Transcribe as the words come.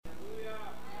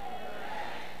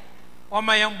All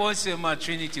my young boys say my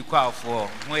Trinity choir for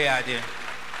where are they?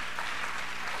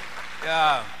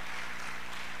 Yeah.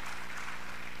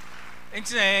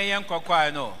 Internet young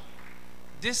choir no.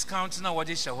 Discount now what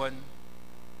is one?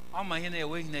 All my hen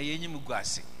away in a yenim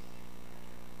guasi.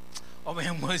 All my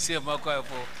young boys say my choir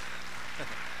for.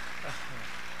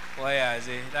 Why is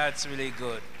it? That's really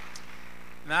good.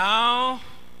 Now,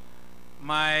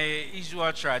 my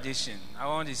usual tradition. I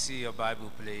want to see your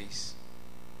Bible, please.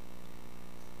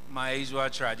 My usual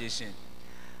tradition.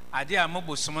 I did a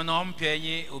mobile summon on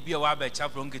penny, Obi a Wabba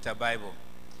chapel get a Bible.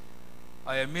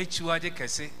 I made you at the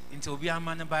cassette into Obi a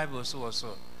man a Bible, so or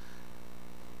so.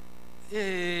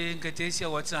 Eh, Catesia,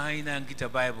 what's a hyena and get a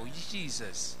Bible?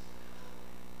 Jesus.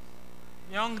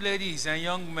 Young ladies and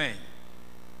young men.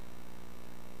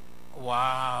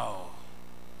 Wow.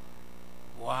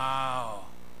 Wow.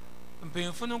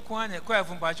 Quite from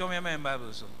Pachomi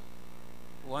Bible. So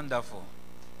wonderful.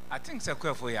 I think it's a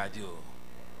quite for you.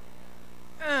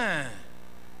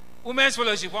 Women's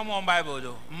fellowship, one more Bible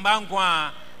though.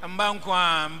 Mbankwa.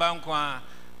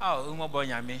 Oh,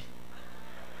 Umobonyami.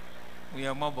 We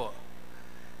are mobile.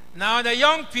 Now the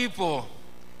young people.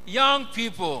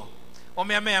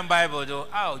 Omiame Bible though.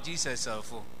 Oh, Jesus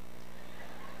self.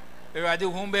 Erade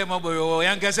humbe mobile.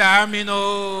 Youngest army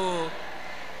no.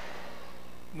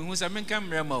 Musa men come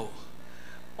remo.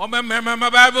 Remember my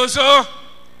Bible so.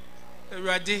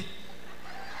 Erade.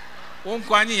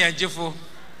 Kwani Jeffo.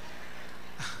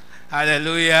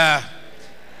 Hallelujah.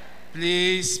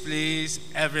 Please,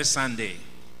 every Sunday,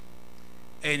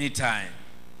 anytime,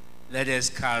 let us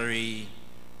carry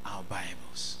our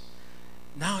Bibles.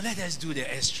 Now let us do the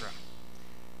extra.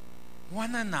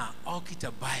 One and all get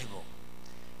a Bible.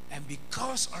 And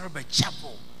because of a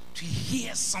chapel, to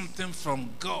hear something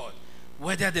from God,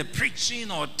 whether the preaching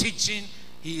or teaching,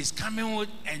 he is coming with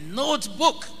a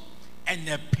notebook and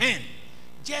a pen.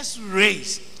 Just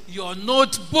raise your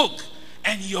notebook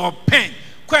and your pen.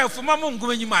 I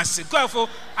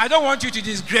don't want you to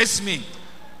disgrace me.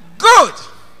 Good.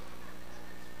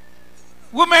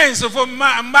 Women, so for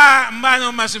man,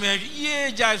 yeah,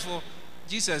 just for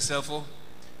Jesus, for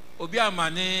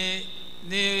Obiama,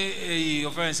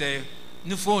 your friend say,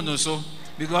 no phone or so,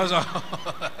 because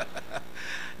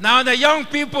now the young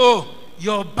people,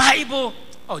 your Bible.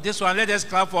 Oh, this one, let us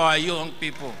clap for our young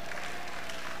people.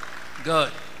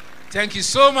 Good. Thank you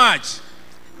so much.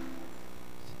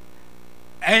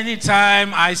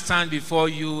 Anytime I stand before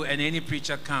you and any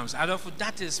preacher comes,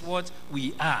 that is what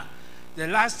we are. The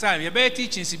last time, you better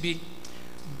teaching CB,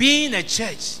 being a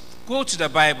church, go to the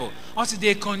Bible. Also,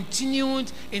 they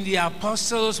continued in the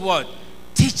apostles' what?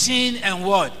 Teaching and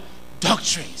what?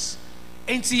 Doctrines.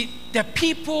 And see, the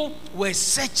people were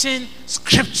searching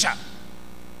scripture.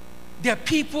 The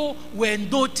people were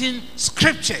noting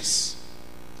scriptures.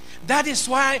 That is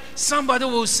why somebody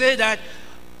will say that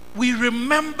we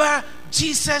remember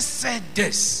Jesus said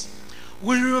this.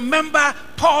 We remember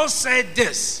Paul said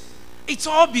this. It's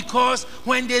all because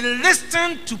when they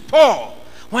listened to Paul,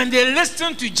 when they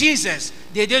listened to Jesus,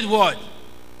 they did what?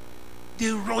 They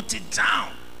wrote it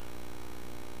down.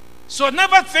 So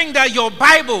never think that your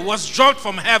Bible was dropped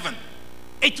from heaven.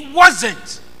 It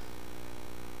wasn't.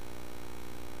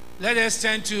 Let us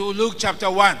turn to Luke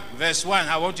chapter 1, verse 1.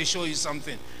 I want to show you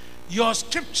something. Your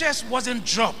scriptures wasn't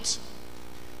dropped.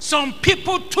 Some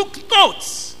people took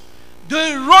notes.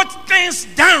 They wrote things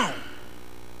down.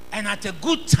 And at a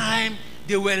good time,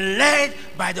 they were led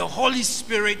by the Holy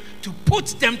Spirit to put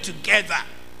them together.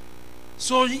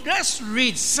 So let's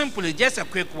read simply, just a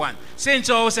quick one. Saint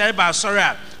Charles said about sorry,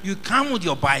 you come with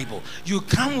your Bible. You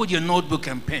come with your notebook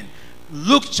and pen.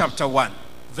 Luke chapter 1,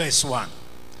 verse 1.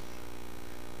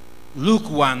 Luke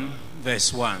 1,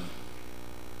 verse 1.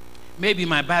 Maybe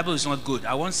my Bible is not good.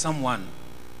 I want someone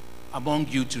among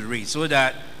you to read so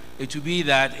that it will be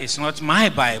that it's not my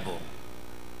Bible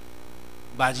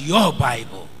but your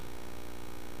Bible.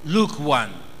 Luke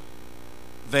 1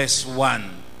 verse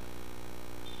 1.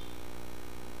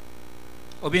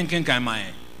 Obin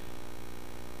Kinkai.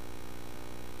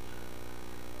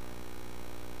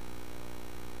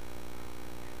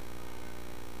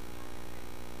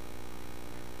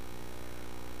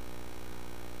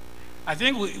 I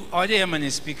think we already have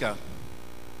a speaker.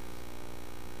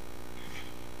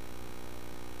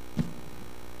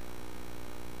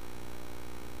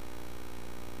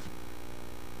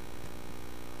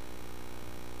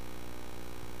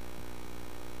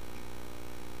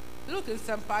 Look in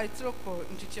some patroko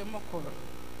into Chemoko.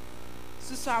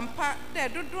 Susampa, there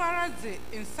do dwarazi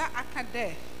in Sa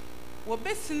Akade.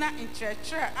 Wobesina in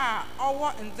church,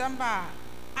 or in Zamba,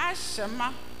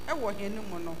 Ashema, a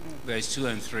wahenumono. Verse 2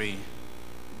 and 3.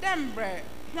 Dembre,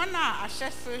 Wana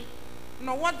Ashesi,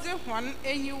 na wɔde wɔn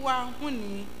enyiwa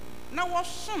huni na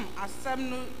wɔsom asɛm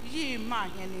no yi ma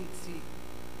hene nti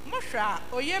mohwɛ a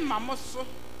oye ma mo so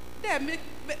dɛ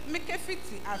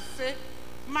mekefiti ase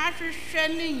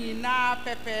mahwehwɛ ne nyinaa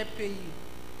pɛpɛɛpɛ yi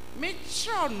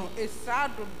mekyerɛw no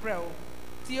esaado brɛw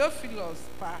Theophilus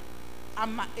pa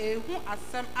ama ehu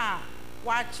asɛm a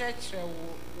wɔakyerɛkyerɛ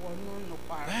wɔ no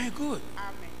nokware. Very good.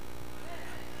 Amen.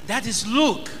 That is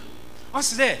Luke.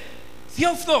 What's there?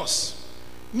 Theophilus.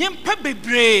 Nyempa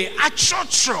bebree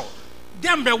akyerɛkyerɛw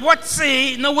dɛmbrɛ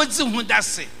wɔte na wɔdzi ho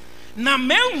dase. Na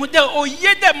mehu dɛ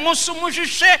oye dɛ mo so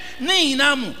mohwehwɛ ne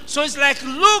nyinaa mu. So it's like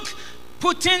Luke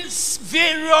putting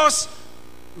various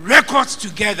records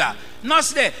together. Not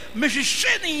there,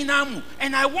 mehwehwɛ ne nyinaa mu,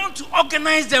 and I want to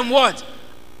organize them what?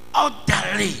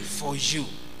 Orderly for you.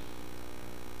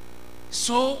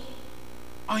 So,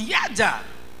 on yada,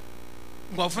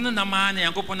 ngofuna na man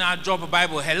yankopon na drop a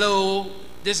Bible. Hello,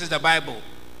 this is the Bible.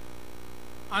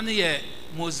 Only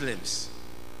Muslims.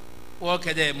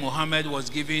 Okay, Muhammad was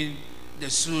giving the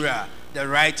surah, the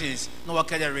writings. No one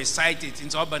can recite it.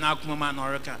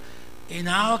 In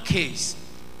our case,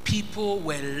 people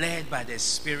were led by the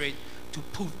Spirit to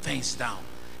put things down.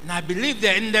 And I believe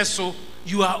that in there, so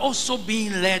you are also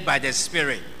being led by the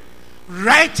Spirit.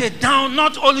 Write it down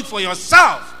not only for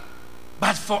yourself,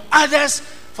 but for others,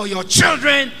 for your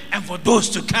children, and for those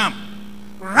to come.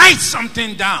 Write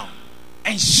something down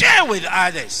and share with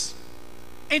others.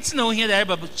 It's no here that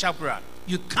Bible chapter.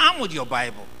 You come with your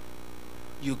Bible.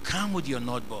 You come with your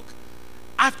notebook.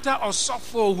 After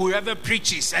Osofo, whoever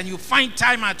preaches, and you find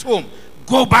time at home,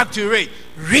 go back to it.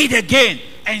 Read again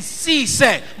and see,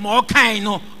 say, more kind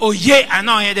of, oh yeah, I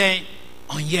know it.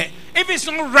 Oh yeah. If it's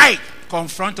not right,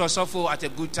 confront Osofo at a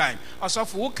good time.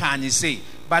 Osofo, what can he say?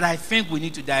 But I think we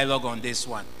need to dialogue on this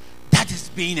one. That is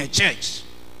being a church.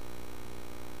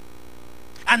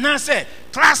 And I say,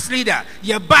 class leader,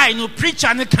 you buy no preacher,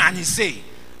 and can he say?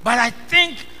 But I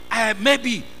think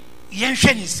maybe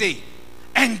Yenshen say,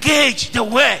 engage the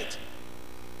word.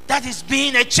 That is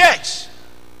being a church.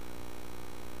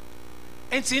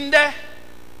 It's in there.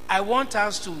 I want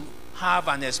us to have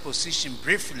an exposition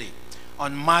briefly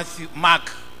on Mark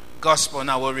Gospel.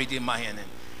 Now we're reading Mahanen.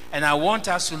 And I want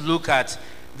us to look at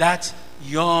that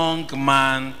young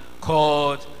man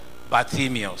called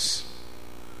Bartimaeus.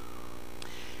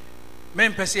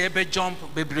 Because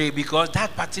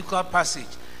that particular passage,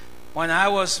 when I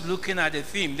was looking at the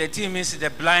theme is the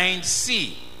blind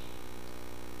see.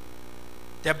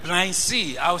 The blind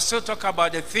see. I'll still talk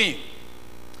about the theme,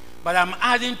 but I'm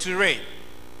adding to it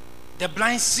the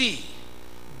blind see,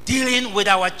 dealing with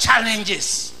our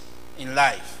challenges in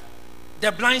life.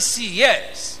 The blind see,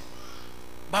 yes,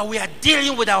 but we are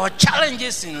dealing with our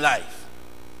challenges in life.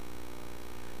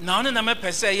 Now,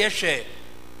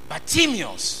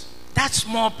 Bartimaeus, that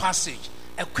small passage,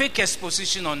 a quick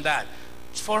exposition on that,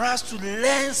 for us to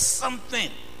learn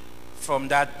something from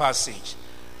that passage.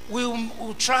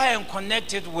 We'll try and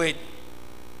connect it with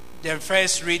the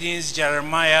first readings,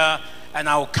 Jeremiah, and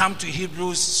I'll come to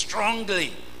Hebrews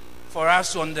strongly for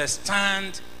us to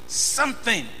understand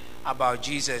something about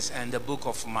Jesus and the book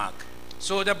of Mark.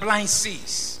 So the blind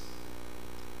sees,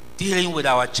 dealing with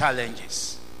our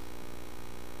challenges.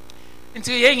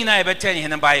 Until you and I ever turn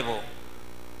in the Bible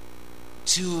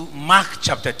to Mark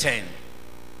chapter 10.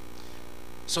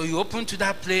 So you open to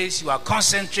that place, you are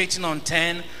concentrating on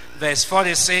 10, verse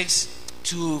 46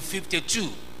 to 52.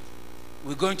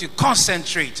 We're going to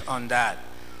concentrate on that.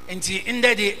 Until in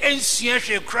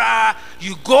the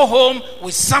you go home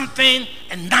with something,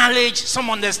 a knowledge, some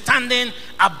understanding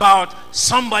about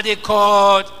somebody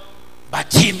called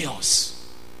Bartimaeus.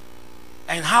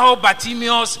 And how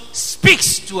Bartimaeus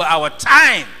speaks to our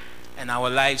time and our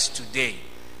lives today.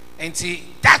 And see,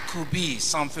 that could be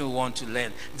something we want to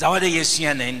learn.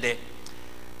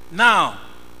 Now,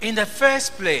 in the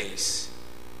first place,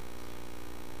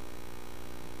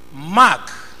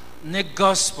 Mark, the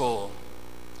gospel,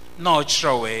 not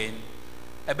showing,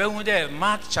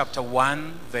 Mark chapter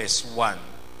 1, verse 1.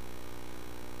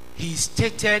 He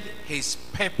stated his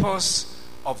purpose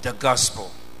of the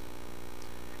gospel.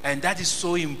 And that is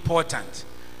so important.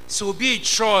 So be it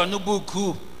true, no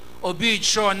book. Obi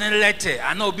tro ne letter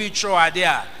and obi tro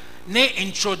idea ne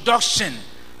introduction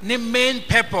ne main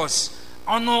purpose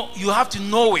you have to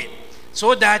know it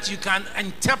so that you can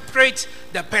interpret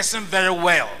the person very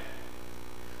well.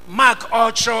 Mark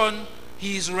Ortron,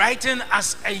 he is writing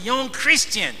as a young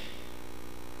Christian,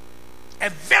 a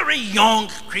very young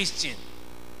Christian,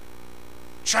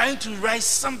 trying to write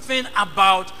something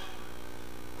about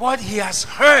what he has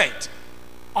heard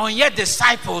on your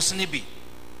disciples maybe.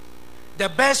 The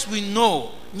best we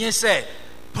know, you say,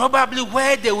 probably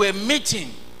where they were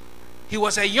meeting, he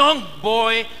was a young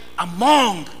boy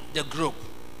among the group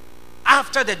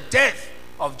after the death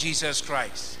of Jesus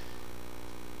Christ.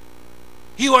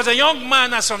 He was a young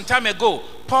man some time ago.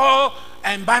 Paul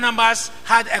and Barnabas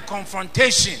had a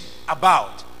confrontation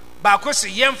about. Because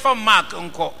Mark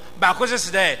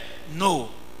because there, no.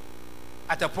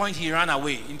 At a point he ran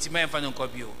away.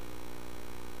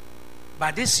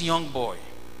 But this young boy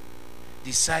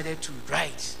decided to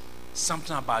write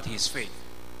something about his faith.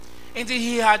 And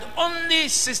he had only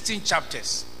 16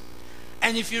 chapters.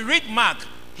 And if you read Mark,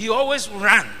 he always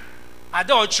ran.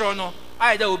 There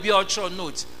will be a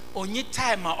notes. Only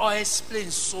time I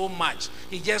explain so much.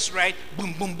 He just write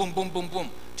boom, boom, boom, boom, boom, boom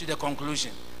to the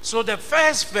conclusion. So the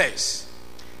first verse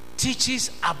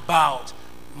teaches about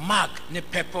Mark, the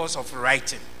purpose of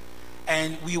writing.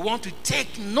 And we want to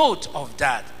take note of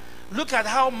that. Look at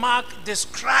how Mark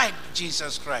described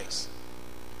Jesus Christ.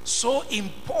 So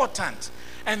important.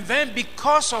 And then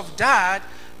because of that,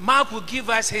 Mark will give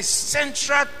us his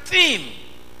central theme.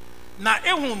 Now,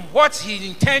 what he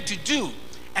intended to do,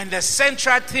 and the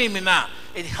central theme now,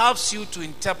 it helps you to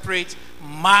interpret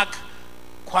Mark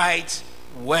quite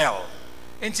well.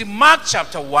 Into Mark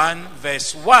chapter 1,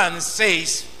 verse 1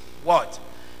 says what?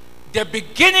 The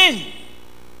beginning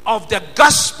of the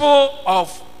gospel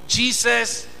of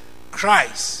Jesus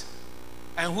Christ.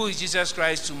 And who is Jesus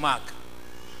Christ to Mark?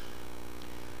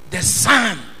 The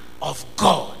Son of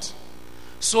God.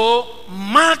 So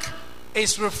Mark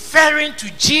is referring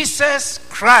to Jesus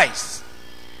Christ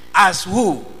as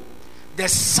who? The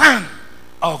Son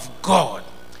of God.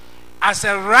 As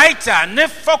a writer, ne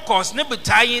focus, ne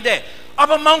betayin there.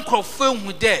 Abaman krofo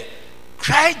hu there.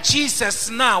 Christ Jesus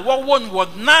now, what one was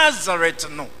Nazareth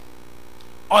no.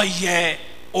 Oye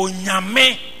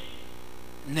onyame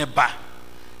neba.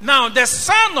 Now the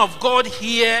Son of God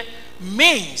here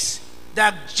means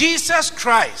that Jesus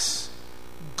Christ,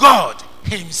 God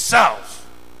himself.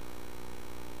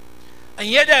 And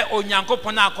yet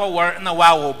onyankopon akọ na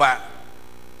wa wo ba.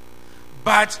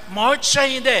 But more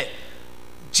saying there,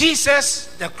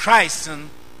 Jesus the Christ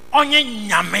onye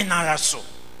nyame nara so.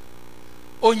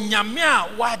 Onyame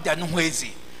a wada no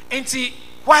hwezi. Enti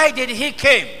why did he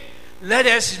came? Let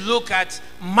us look at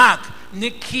Mark, the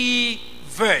key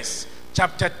verse,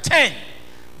 chapter 10,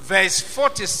 verse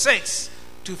 46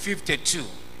 to 52.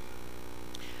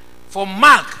 For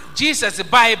Mark, Jesus the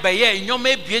Bible here in your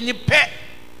maybe any pet.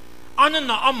 Ono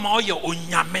na omo yo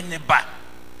onyame ne ba.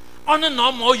 Ono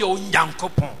na omo yo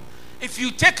onyankopon. If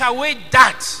you take away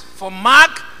that for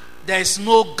Mark, there is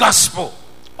no gospel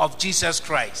of Jesus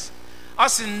Christ.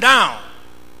 Us in down.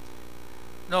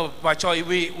 No, but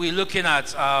we're looking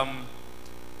at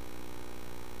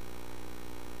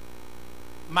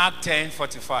Mark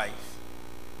 10:45.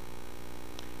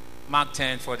 Mark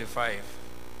 10:45.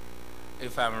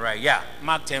 If I'm right, yeah,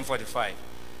 Mark 10:45.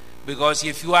 Because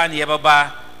if you are in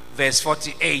Yababa, verse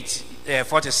 48,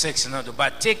 46,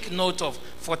 but take note of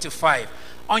 45.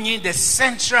 Only the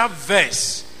central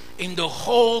verse in the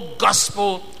whole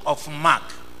Gospel of Mark.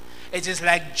 It is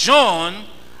like John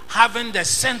having the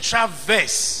central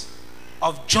verse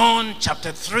of John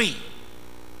chapter 3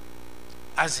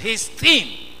 as his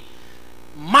theme.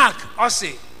 Mark also,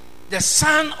 the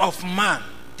Son of Man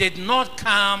did not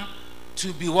come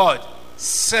to be what?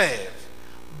 Serve.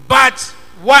 But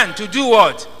one, to do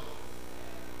what?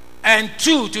 And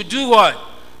two, to do what?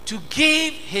 To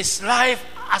give his life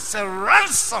as a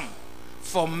ransom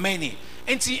for many.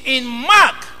 And in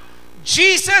Mark,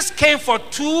 Jesus came for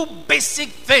two basic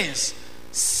things: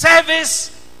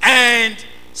 service and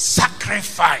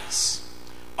sacrifice.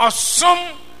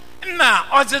 Osum na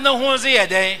ozena honze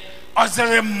yede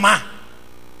ozerema.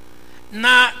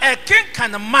 Na a king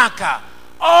can marker.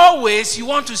 Always you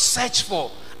want to search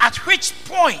for at which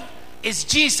point is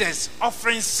Jesus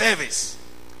offering service?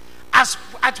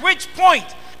 At which point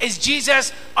is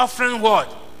Jesus offering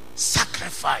what?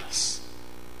 Sacrifice.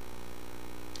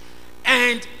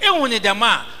 And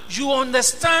you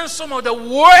understand some of the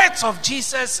words of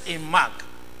Jesus in Mark,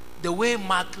 the way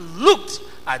Mark looked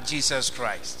at Jesus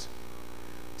Christ.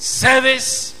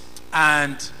 Service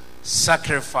and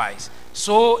sacrifice.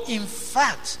 So in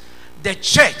fact, the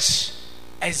church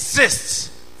exists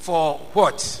for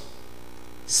what?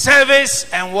 Service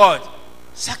and what?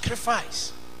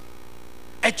 Sacrifice.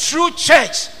 A true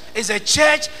church is a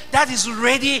church that is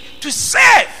ready to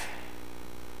serve.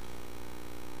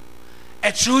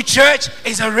 A true church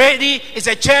is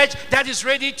a church that is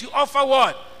ready to offer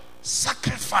what?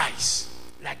 Sacrifice,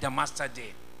 like the Master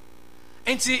did.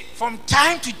 And see, from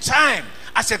time to time,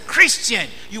 as a Christian,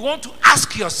 you want to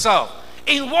ask yourself,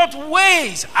 in what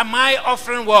ways am I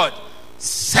offering what?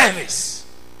 Service.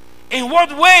 In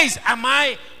what ways am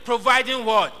I providing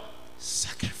what?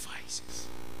 Sacrifices.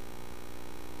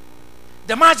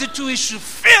 The matter too, it should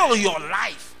fill your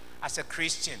life as a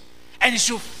Christian. And it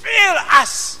should fill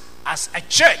us as a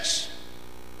church.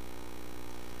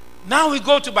 Now we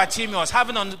go to Bartimaeus,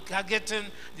 getting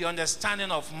the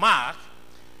understanding of Mark.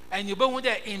 And you know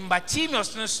that in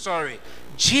Bartimaeus' story,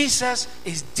 Jesus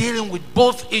is dealing with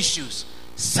both issues,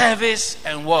 service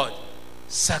and what?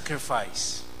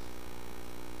 Sacrifice.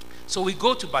 So we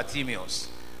go to Bartimaeus,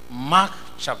 Mark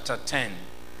chapter 10,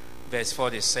 verse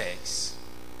 46.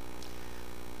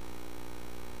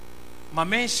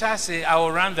 Mamensha say, I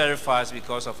will run very fast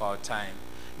because of our time.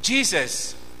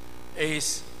 Jesus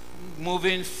is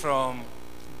moving from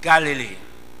Galilee,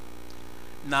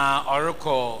 now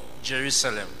Oracle,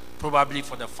 Jerusalem, probably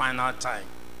for the final time.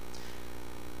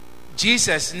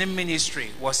 Jesus' ministry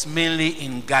was mainly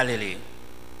in Galilee,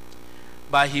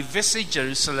 but he visited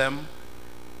Jerusalem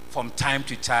from time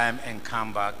to time and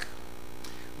come back.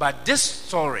 But this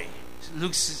story,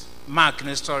 Mark's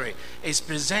story, is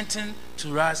presenting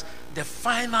to us the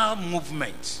final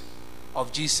movement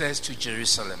of Jesus to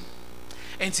Jerusalem.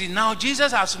 And see, now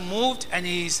Jesus has moved and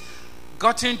he's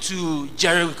gotten to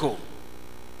Jericho.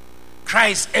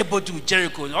 Christ able to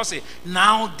Jericho. And also,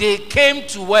 now they came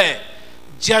to where?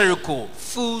 Jericho.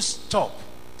 Full stop.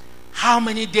 How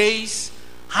many days?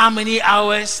 How many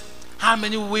hours? How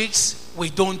many weeks? We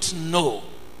don't know.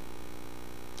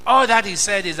 All that he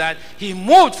said is that he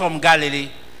moved from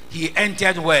Galilee. He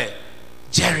entered where?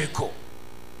 Jericho.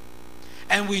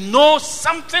 And we know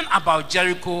something about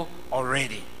Jericho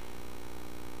already.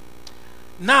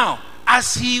 Now,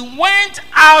 as he went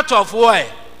out of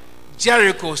where?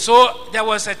 Jericho. So there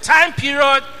was a time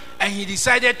period and he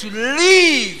decided to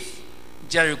leave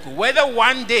Jericho. Whether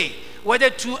 1 day, whether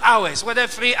 2 hours, whether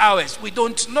 3 hours, we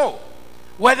don't know.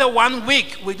 Whether 1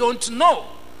 week, we don't know.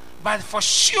 But for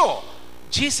sure,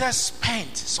 Jesus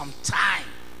spent some time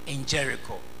in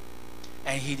Jericho.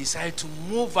 And he decided to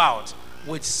move out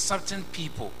with certain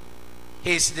people.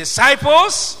 His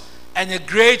disciples and a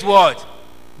great word.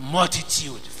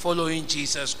 Multitude following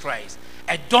Jesus Christ.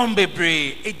 A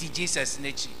dombebre edi Jesus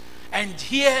nechi. And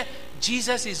here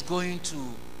Jesus is going to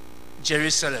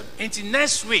Jerusalem. Until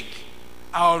next week,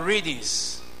 our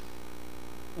readings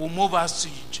will move us to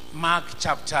Mark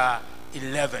chapter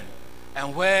 11,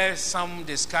 and where some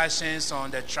discussions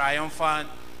on the triumphant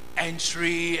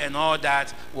entry and all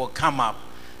that will come up,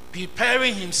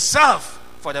 preparing himself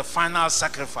for the final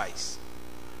sacrifice.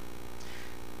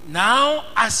 Now,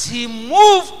 as he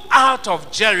moved out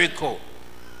of Jericho,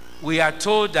 we are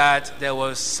told that there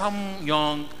was some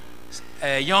young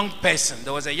person.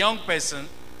 There was a young person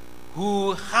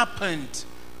who happened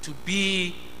to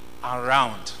be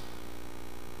around.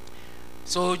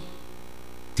 So,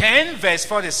 10 verse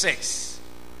 46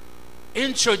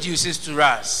 introduces to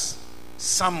us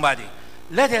somebody.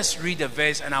 Let us read the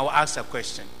verse and I will ask a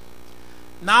question.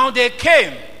 Now they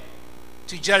came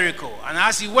to Jericho, and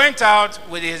as he went out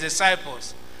with his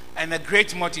disciples and a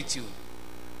great multitude,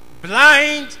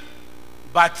 blind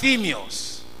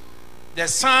Bartimaeus, the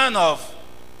son of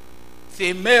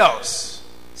Timaeus,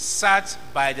 sat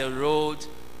by the road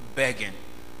begging.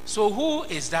 So who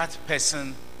is that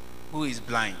person who is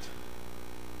blind?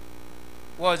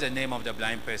 What is the name of the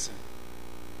blind person?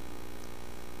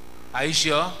 Are you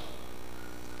sure?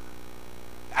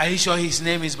 Are you sure his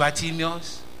name is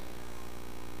Bartimaeus?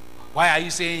 Why are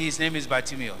you saying his name is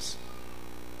Bartimaeus?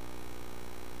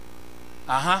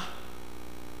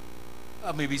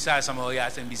 Maybe some of you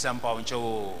and be some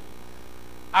poncho.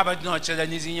 About no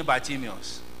children is in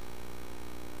Bartimaeus.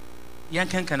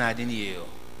 Yankan Canadian.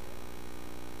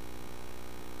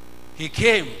 He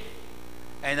came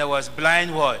and there was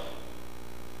blind what?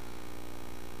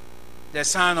 The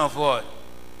son of what?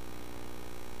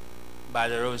 By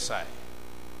the roadside.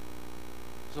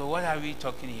 So what are we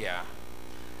talking here?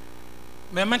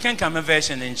 Me can come a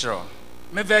version intro.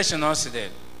 My version also there.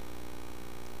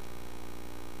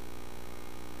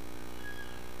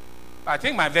 I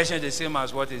think my version is the same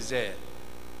as what is there.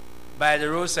 By the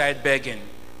roadside begging.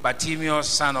 Bartimaeus,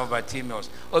 son of Bartimaeus.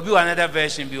 Or be another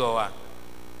version be over.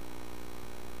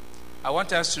 I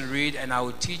want us to read and I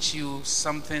will teach you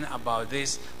something about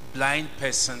this blind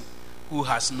person who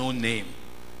has no name.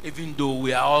 Even though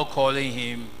we are all calling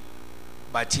him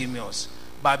Bartimaeus.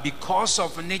 But because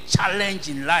of any challenge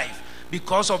in life,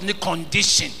 because of any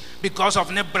condition, because of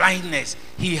any blindness,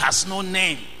 he has no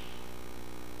name.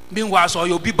 Meanwhile, so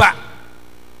you'll be back.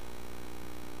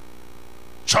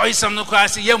 Choice of no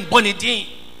class,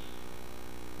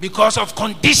 because of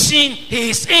condition he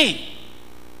is in.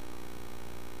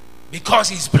 Because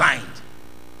he's blind.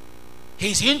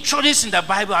 he's introduced in the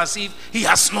Bible as if he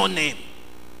has no name.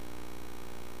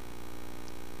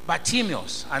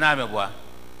 Bartimaeus,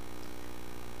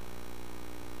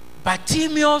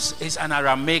 Bartimaeus is an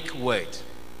Aramaic word.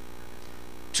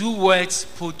 2 words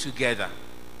put together.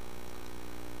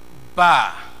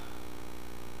 Bar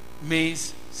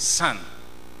means son.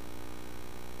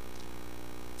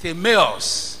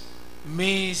 Timaeus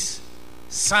means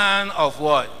son of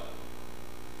what?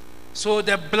 So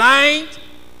the blind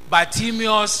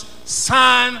Bartimaeus,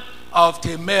 son of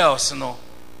Timaeus, no.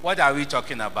 What are we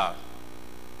talking about?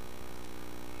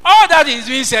 All that is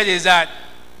being said is that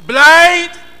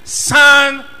blind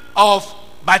son of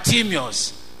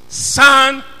Bartimaeus,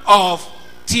 son of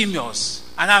Timaeus.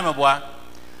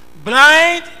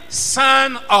 Blind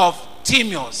son of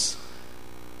Timaeus.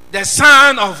 The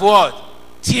son of what?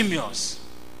 Timaeus.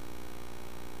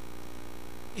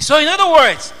 So in other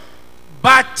words,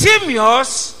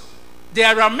 Bartimaeus, the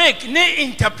Aramaic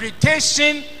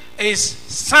interpretation is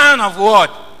son of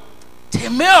what?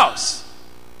 Timaeus.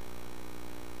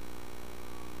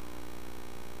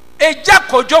 Eja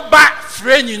kojo ba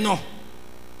freni no.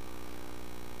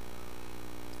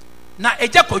 Na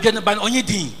eja kojo ne ba onye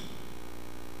din.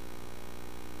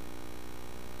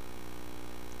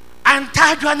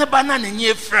 Antadwa ne ba na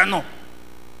nye frɛ no.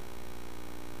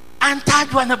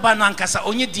 Antadwa ne ba na ankasa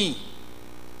onye din.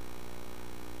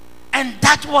 And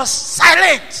that was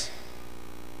silent.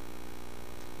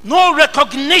 No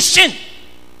recognition.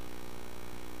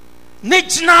 Ne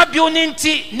jina bi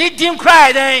oninti, ne din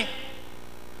cry then.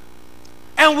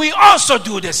 And we also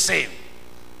do the same.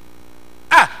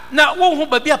 Now who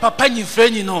baby a papa ni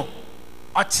freni no.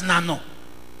 Otina no.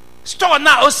 Store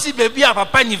na osi baby a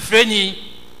papa ni freni.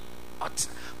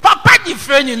 Papa ni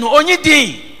freni no only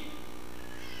din.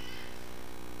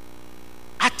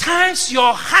 At times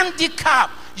your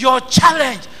handicap, your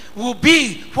challenge will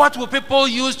be what will people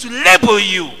use to label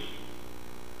you.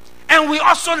 And we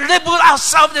also label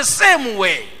ourselves the same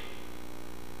way.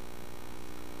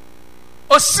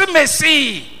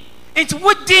 Osimesi, it's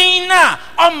within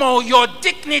your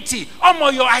dignity,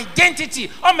 your identity,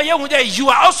 you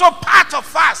are also part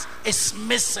of us. It's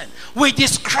missing. We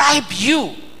describe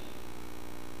you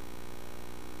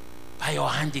by your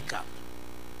handicap,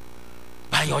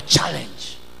 by your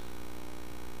challenge,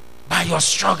 by your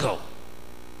struggle.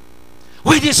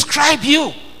 We describe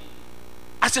you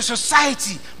as a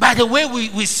society by the way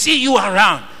we see you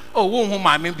around. Oh, whom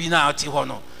I may be now,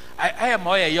 Tihono. I am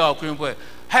all your boy.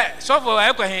 Hey, so for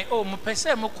I go here. Oh, my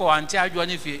person, my co auntie, I do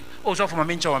anything. Oh, so for my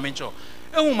mentor.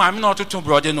 Oh, my not to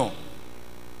brother no.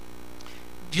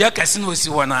 Dear Casino, see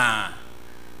one.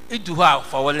 It do have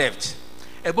for our left.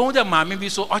 A bone that mammy be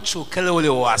so ocho kelly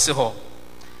or aseho.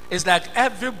 It's like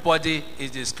everybody is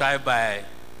described by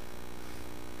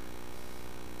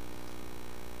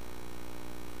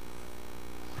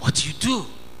what you do,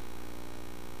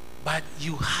 but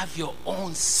you have your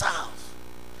own self.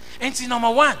 And see, number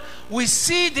one, we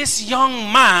see this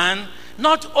young man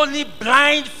not only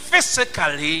blind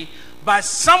physically, but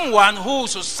someone who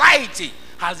society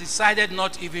has decided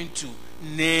not even to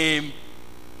name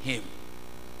him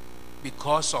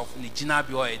because of Nijina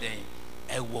Bioeden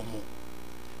Ewomu.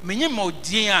 Many more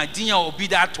dia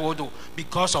obida todo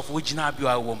because of Nijina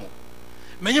Bioewomu.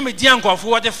 Many me dia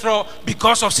water throw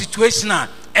because of situational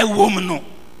Ewomu no.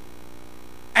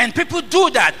 And people do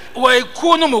that.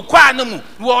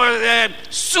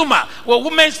 Suma,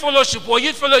 women's fellowship, or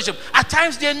youth fellowship. At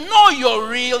times they know your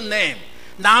real name.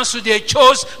 Now, so they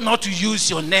chose not to use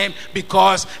your name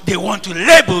because they want to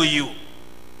label you.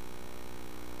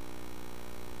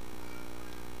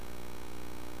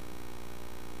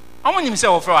 I want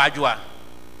himself for Ajua.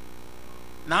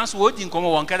 Now, so what in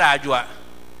common one can Ajua?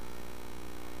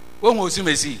 When was you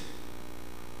may see?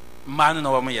 Man,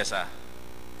 no one, yes, sir.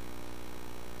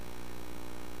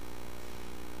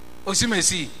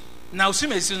 Osimesi. Now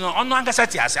Osimesi no ono ankasa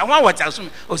ti ase. Awon what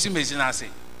Osimesi na ase.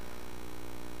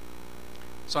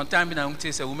 Sometimes na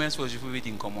unte say women's fellowship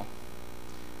reading komo.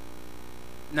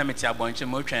 Na meti abonche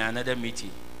mo twan another meeting.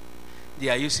 They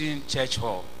are using church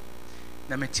hall.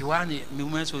 Na meti one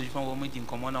women's fellowship wo meeting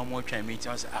komo na mo twan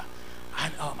meeting say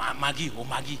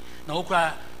Maggie. Na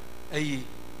okra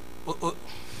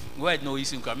word no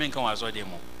isin kwa men kan wa so dem.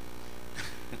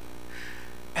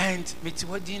 And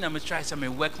I'm trying to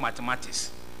work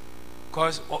mathematics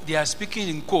because they are speaking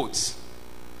in quotes.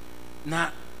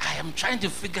 Now I am trying to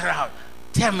figure out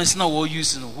terms now we're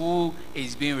using who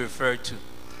is being referred to.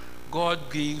 God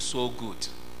being so good.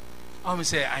 I'm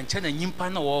say I'm trying to nyimpa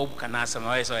na wo kana some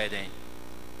no so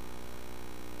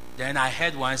then I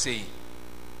heard one say,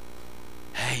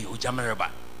 "Hey, Ujamareba."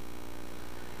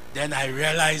 Then I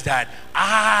realized that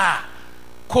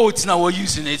quote now we're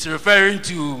using, it's referring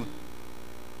to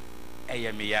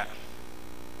Eyemiya.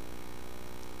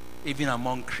 Even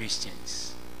among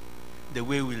Christians, the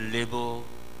way we label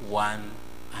one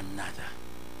another,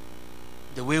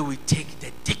 the way we take the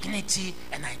dignity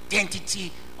and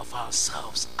identity of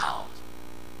ourselves out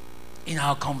in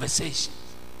our conversations.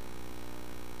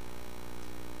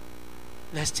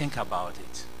 Let's think about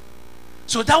it.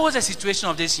 So that was the situation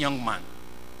of this young man.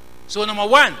 So number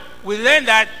one, we learned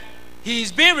that he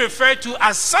is being referred to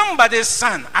as somebody's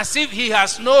son, as if he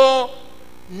has no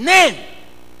name.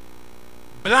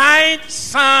 Blind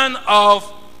son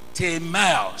of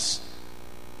Timaeus.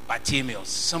 Bartimaeus.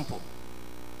 Simple.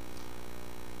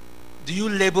 Do you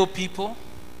label people?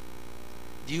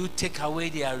 Do you take away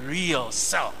their real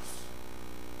self?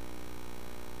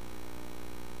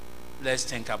 Let's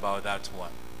think about that one.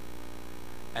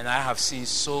 And I have seen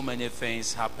so many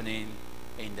things happening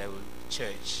in the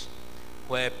church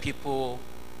where people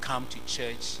come to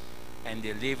church and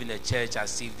they live in the church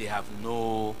as if they have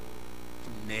no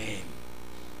name.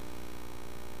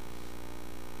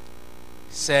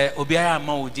 Say, Obiara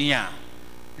Amaudin,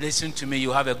 listen to me,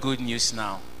 you have a good news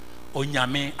now.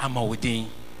 Onyame Amaudin.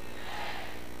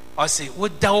 Or say,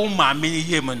 what thou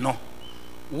mami no,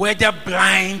 whether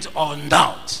blind or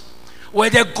not,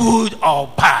 whether good or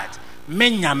bad,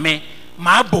 menyame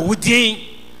ma boudin.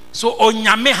 So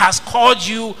Onyame has called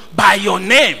you by your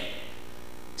name.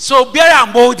 So Obiara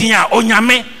Amaudin,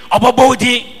 Onyame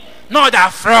Oboboudin, not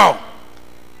that fraud.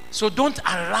 So don't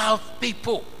allow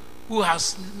people who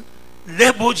has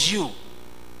labeled you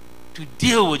to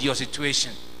deal with your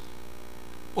situation.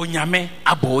 Onyame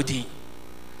abodi,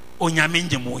 Onyame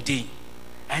njemodi,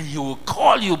 and he will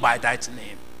call you by that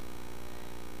name.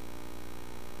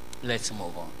 Let's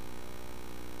move on.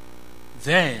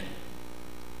 Then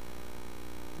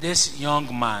this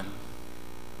young man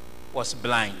was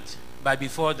blind. But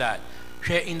before that,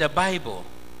 here in the Bible,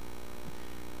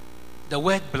 the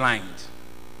word blind,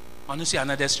 honestly,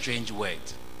 another strange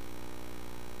word.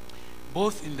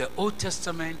 Both in the Old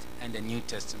Testament and the New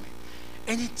Testament.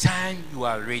 Anytime you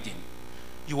are reading,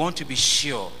 you want to be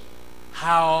sure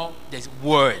how the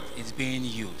word is being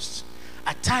used.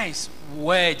 At times,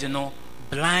 word,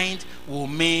 blind will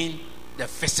mean the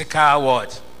physical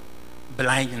word,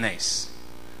 blindness.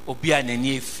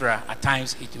 At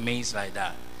times it means like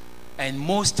that. And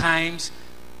most times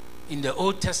in the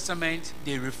Old Testament,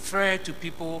 they refer to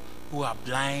people who are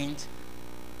blind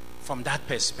from that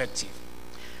perspective.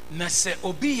 Na se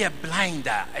obi ye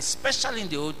blinder, especially in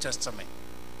the Old Testament.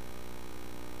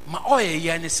 Ma oye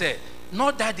yani say,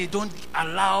 not that they don't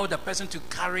allow the person to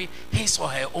carry his or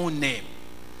her own name.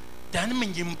 Dan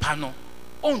minyimpano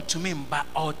on to me mba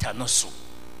altar no so.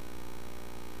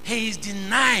 He is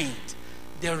denied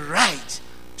the right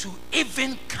to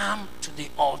even come to the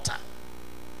altar.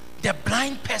 The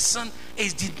blind person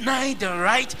is denied the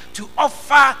right to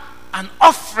offer an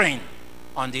offering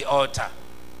on the altar.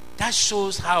 That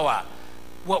shows how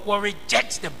we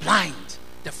reject the blind,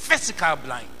 the physical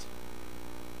blind.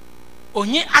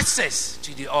 Only access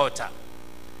to the altar.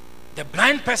 The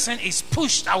blind person is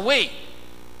pushed away.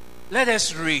 Let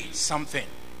us read something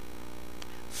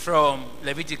from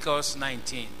Leviticus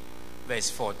 19, verse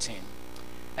 14.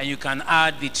 And you can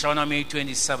add Deuteronomy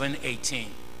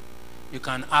 27:18. You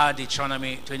can add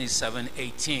Deuteronomy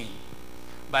 27:18.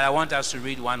 But I want us to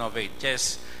read one of it,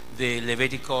 just the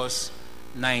Leviticus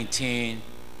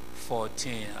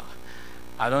 19:14.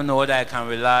 I don't know whether I can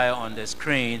rely on the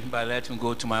screen, but let me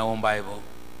go to my own Bible.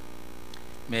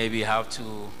 Maybe I have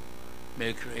to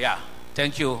make,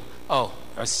 thank you. Oh,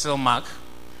 I still mark.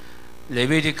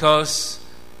 Leviticus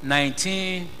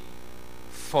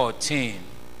 19:14.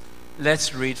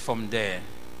 Let's read from there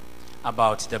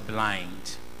about the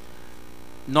blind.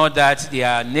 Not that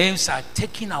their names are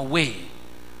taken away,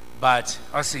 but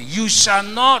I say, you shall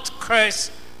not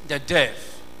curse the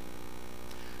deaf,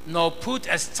 nor put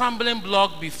a stumbling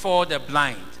block before the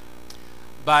blind,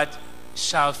 but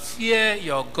shall fear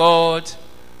your God,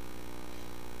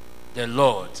 the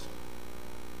Lord.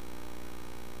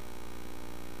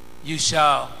 You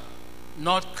shall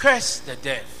not curse the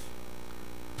deaf,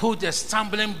 put a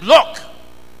stumbling block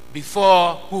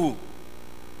before who?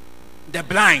 The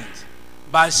blind,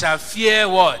 but shall fear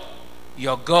what?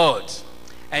 Your God.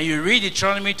 And you read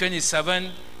Deuteronomy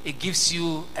 27, it gives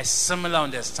you a similar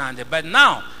understanding. But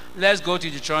now, let's go to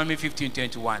Deuteronomy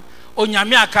 15:21.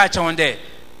 Onyame akacha on there.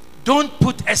 Don't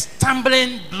put a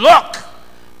stumbling block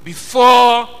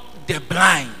before the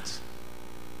blind,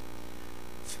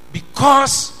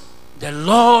 because the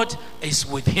Lord is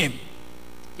with him.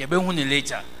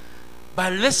 Later.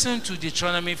 But listen to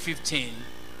Deuteronomy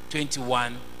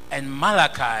 15:21 and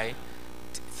Malachi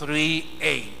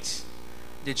 3:8.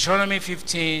 Deuteronomy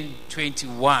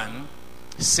 15:21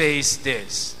 says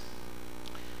this.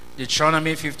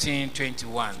 Deuteronomy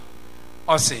 15:21.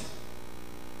 Also,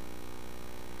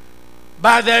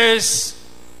 but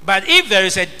if there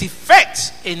is a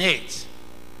defect in it,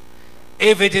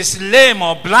 if it is lame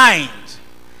or blind,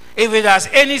 if it has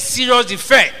any serious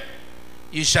defect,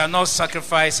 you shall not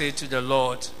sacrifice it to the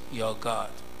Lord your God.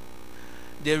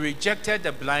 They rejected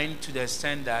the blind to the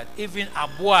extent that even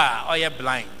Abua or a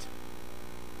blind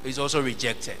is also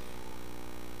rejected.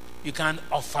 You can't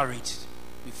offer it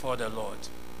before the Lord.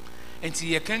 And to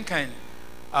your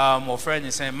my friend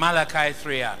is saying Malachi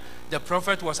 3, the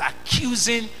prophet was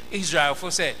accusing Israel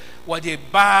for say what a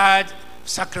bad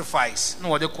sacrifice. No,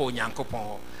 what they call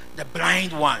Yankopon. The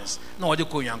blind ones, no, what they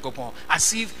call Yankopon.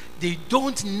 As if they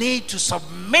don't need to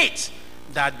submit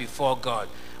that before God.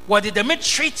 What did they make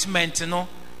treatment,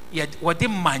 what they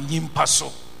manim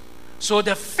paso. So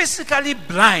the physically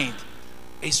blind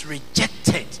is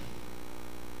rejected.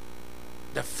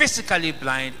 The physically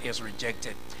blind is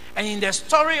rejected. And in the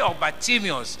story of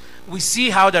Bartimaeus, we see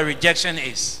how the rejection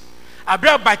is.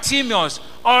 About Bartimaeus,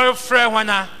 all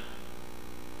friend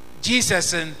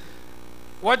Jesus, and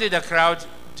what did the crowd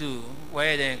do?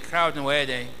 Where they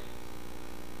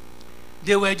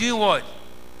were doing what?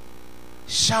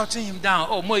 Shouting him down.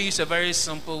 Oh, Mo used a very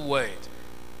simple word.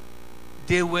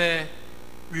 They were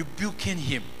rebuking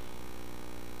him.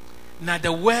 Now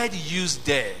the word used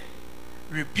there,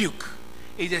 rebuke,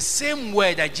 is the same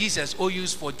word that Jesus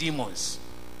used for demons.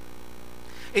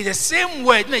 It's the same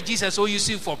word that Jesus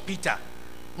used for Peter.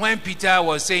 When Peter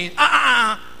was saying,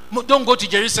 don't go to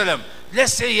Jerusalem.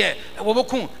 Let's say here.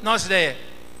 Now say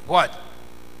what?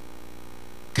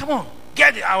 Come on,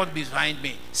 get it out behind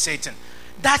me, Satan.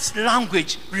 That's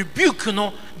language, rebuke,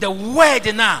 the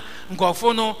word now.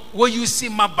 What you see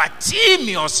my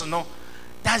Bartimaeus,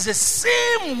 that's the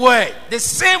same word. The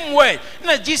same word.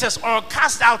 Jesus or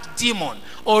cast out demon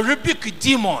or rebuke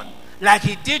demon like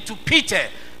he did to Peter.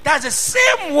 That's the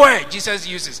same word Jesus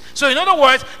uses. So in other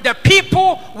words, the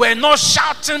people were not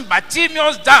shouting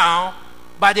Bartimaeus down,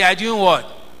 but they are doing what?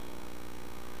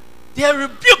 They are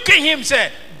rebuking him,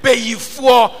 say,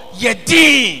 Beyifo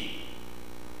Yedin.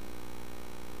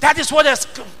 That is what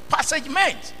the passage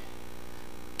meant.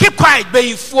 Keep quiet,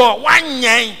 Beyifo one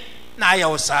yen na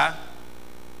yosa.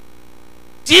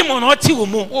 Demon or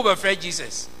Tiwumu over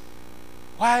Jesus.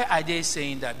 Why are they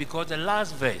saying that? Because the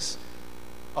last verse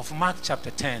of Mark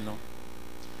chapter 10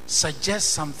 suggests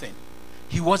something.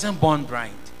 He wasn't born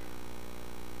blind.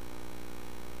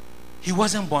 He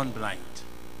wasn't born blind.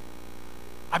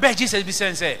 I bet Jesus be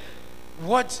saying, say,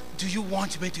 what do you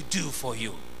want me to do for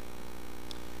you?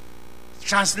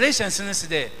 Translation says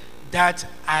there, that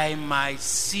I might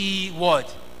see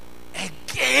what?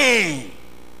 Again.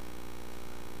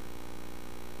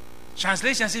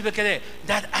 Translation says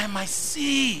that I might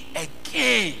see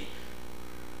again.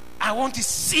 I want to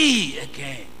see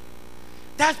again.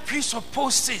 That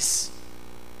presupposes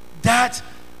that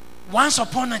once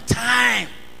upon a time,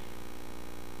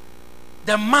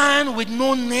 the man with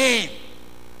no name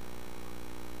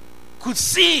could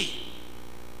see.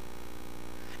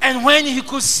 And when he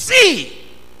could see,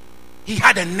 he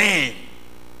had a name.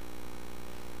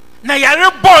 Now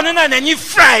you're born and you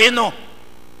fry,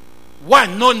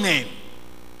 one, no name.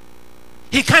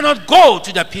 He cannot go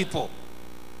to the people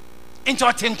into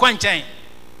a tinkwanchain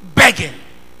begging.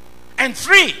 And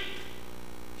 3,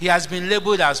 he has been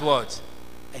labeled as what?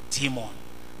 A demon.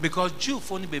 Because Jew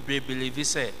phone believe he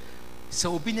said,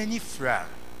 so be any fra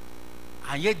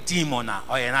and yet demon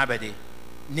or anybody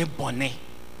ne bone.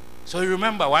 So you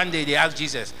remember one day they asked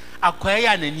Jesus,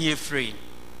 Akwaya ne nie free.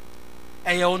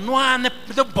 And you know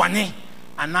the bonnet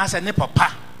and answer ne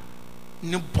papa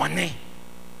ne bonnet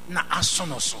na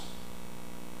asonoso.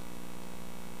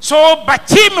 So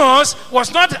Bartimaeus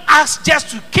was not asked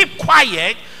just to keep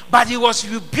quiet, but he was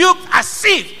rebuked as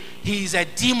if he is a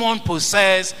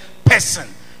demon-possessed person.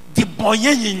 The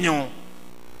boyenyo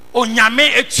onyame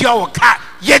etua woka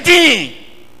yedin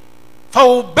fa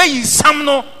obey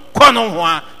samno kono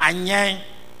ho anyen.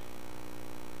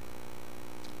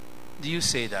 Do you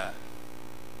say that?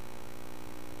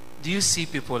 Do you see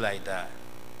people like that?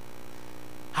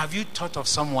 Have you thought of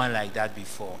someone like that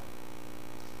before?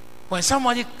 When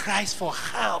somebody cries for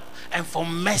help and for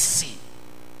mercy,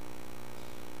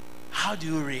 how do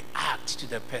you react to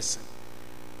the person?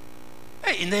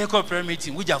 Hey, in the corporate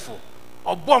meeting, we just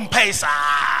or bomb paisa.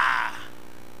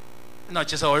 Not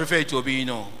just I refer to be,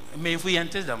 May if we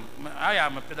enter them, I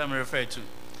am a pedam refer to.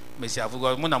 Messi, I've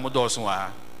got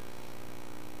Munamodoso.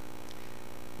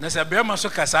 Nasa Burma so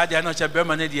Casada, not a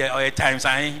Burma or a times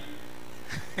I.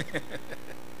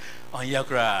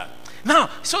 Now,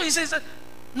 so he says,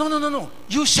 no.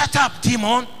 You shut up,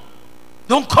 demon.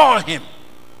 Don't call him.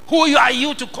 Who are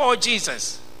you to call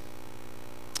Jesus?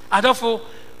 And therefore,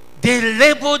 they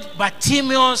labeled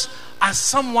Bartimaeus as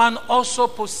someone also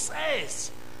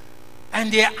possessed.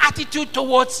 And their attitude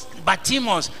towards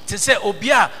Bartimaeus to say,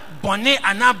 Obia, Bonne,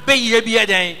 Anna,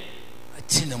 Beye,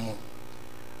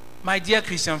 my dear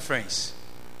Christian friends,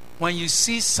 when you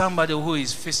see somebody who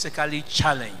is physically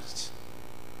challenged,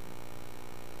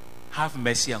 have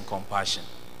mercy and compassion.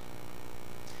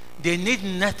 They need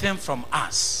nothing from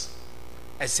us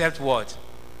except what?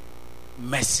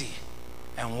 Mercy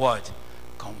and what?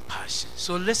 Compassion.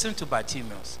 So listen to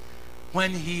Bartimaeus.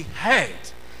 When he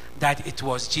heard that it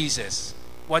was Jesus,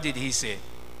 what did he say?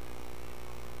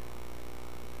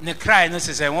 Ne cry no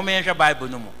say woman your Bible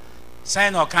no more.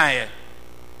 Sign or can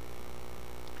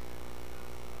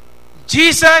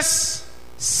Jesus,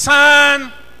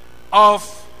 Son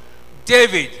of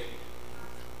David,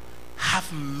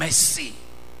 have mercy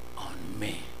on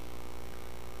me.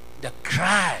 The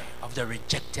cry of the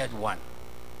rejected one.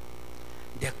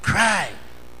 The cry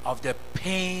of the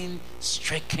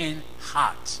pain-stricken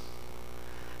heart.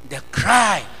 The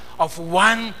cry of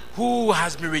one who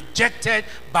has been rejected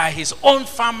by his own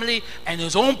family and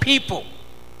his own people.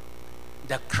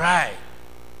 The cry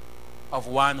of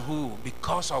one who,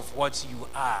 because of what you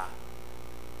are,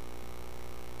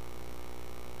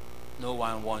 no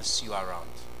one wants you around.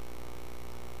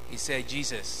 He said,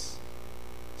 Jesus,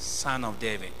 Son of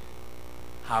David,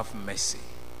 have mercy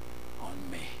on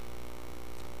me.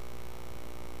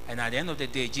 And at the end of the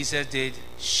day, Jesus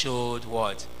showed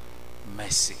what?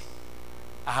 Mercy.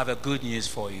 I have a good news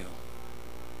for you.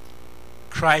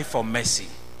 Cry for mercy,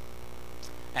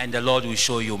 and the Lord will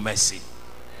show you mercy.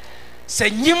 Say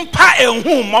nyimpa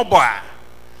ehu mobo a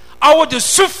awo de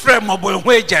sufre mobo hu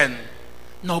ejan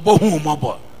na obo hu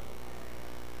mobo.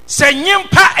 Say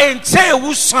nyimpa ente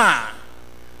ewuso a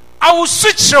awo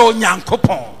suchire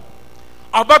onyankopon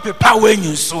oba pepa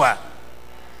wenyu so a.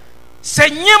 Say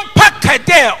nyimpa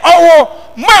kade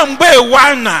owo mamba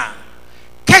ewana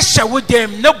kesha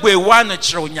wodem na bo ewana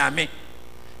chire onyame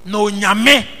na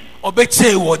onyame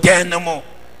obete wo den mo.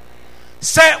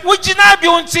 Say wujina bi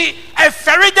unti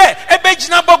eferide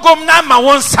ebegina bogom na ma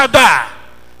wonsado a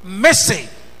message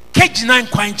kegina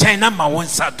nkwanchan na ma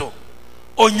wonsado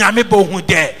onyame bohu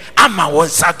de ama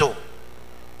wonsado.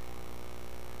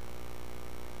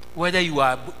 Whether you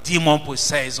are demon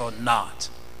possessed or not,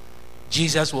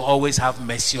 Jesus will always have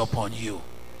mercy upon you.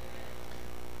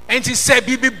 And he said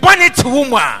bibi bonnet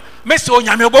woman mercy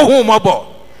onyame bohu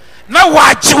mobo na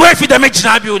wa jiwe fi de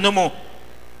megina bi onomo.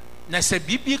 Na se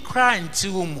bibi cry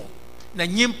into mu na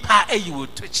nyimpa eyiwo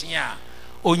tochia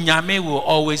onyame will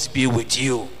always be with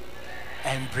you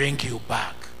and bring you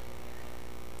back.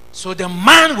 So the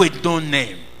man with no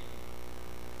name,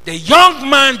 the young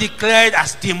man declared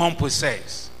as demon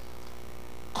possessed,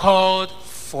 called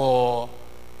for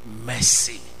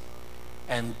mercy,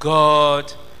 and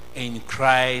God in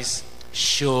Christ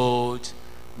showed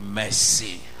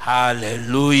mercy.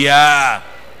 Hallelujah.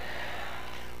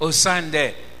 O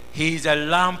Sunday, he is a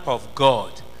lamp of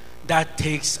God that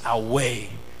takes away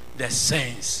the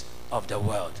sins of the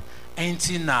world. Ain't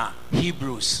in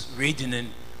Hebrews reading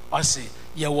in Ossi,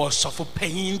 ye was suffer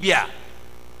pain bia.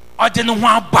 Or didn't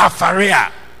want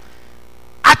Bafaria.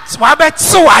 At Wabet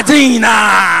so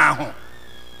adina.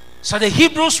 So the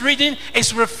Hebrews reading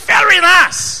is referring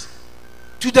us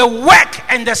to the work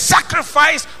and the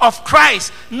sacrifice of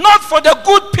Christ, not for the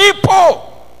good people,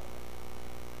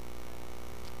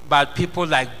 but people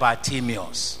like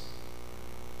Bartimaeus,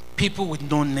 people with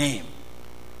no name,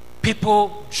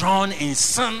 people drawn in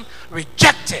sin,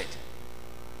 rejected.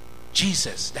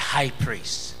 Jesus, the high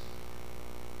priest,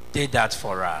 did that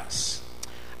for us.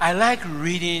 I like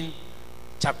reading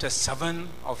chapter 7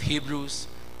 of Hebrews,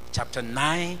 chapter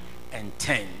 9 and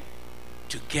 10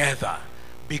 together,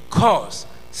 because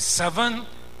 7,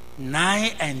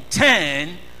 9 and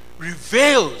 10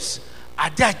 reveals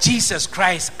that Jesus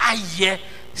Christ aye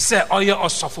say oyo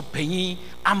osofo panyin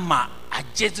ama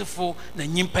ajedifo na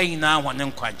nyimpa ina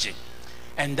wane nkwaje.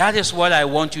 And that is what I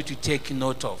want you to take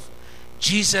note of.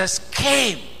 Jesus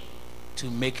came to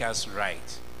make us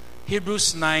right.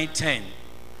 Hebrews 9:10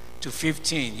 to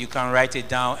 15, you can write it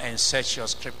down and search your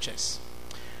scriptures.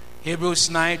 Hebrews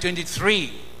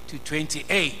 9:23 to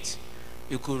 28,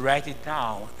 you could write it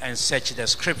down and search the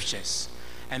scriptures.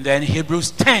 And then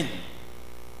Hebrews 10,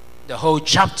 the whole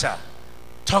chapter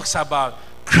talks about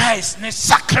Christ's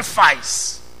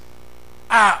sacrifice.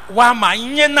 Wama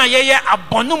nyena yeye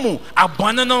abonumu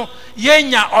abonono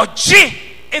yenya oji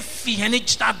efi hene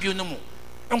jina bionumu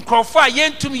nkrofo a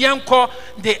yentum yenko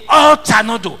the altar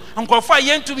no do, nkrofo a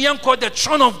yentum yenko the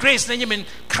throne of grace na nyim.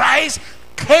 Christ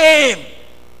came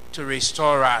to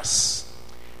restore us.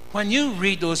 When you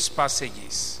read those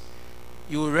passages,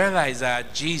 you will realize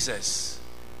that Jesus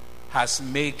has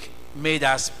made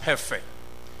us perfect,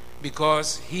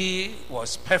 because he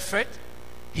was perfect,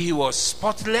 he was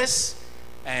spotless,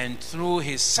 and through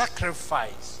his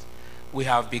sacrifice we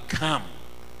have become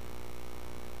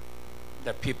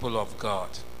the people of God.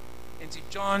 And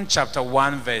John chapter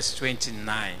 1 verse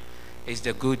 29 is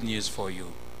the good news for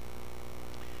you.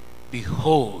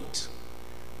 Behold,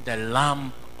 the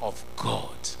Lamb of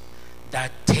God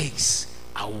that takes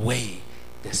away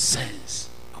the sins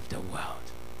of the world.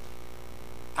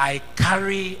 I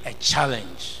carry a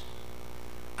challenge.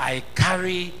 I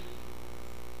carry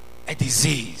a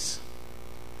disease.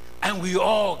 And we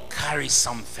all carry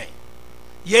something.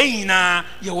 Yena,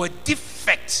 you were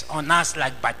defect on us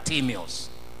like Bartimaeus.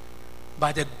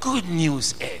 But the good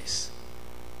news is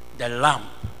the Lamb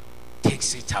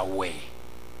takes it away.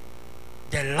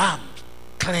 The Lamb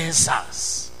cleanses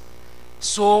us,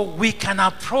 so we can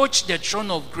approach the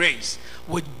throne of grace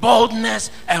with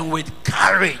boldness and with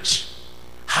courage.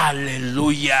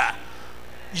 Hallelujah.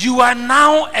 You are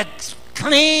now a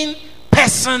clean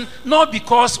person, not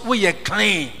because we are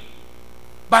clean,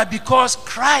 but because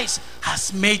Christ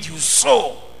has made you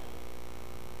so.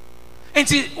 And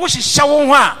what is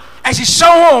showing as you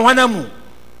show one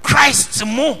Christ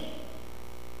mu.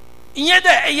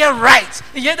 You're right,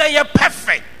 you're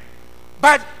perfect.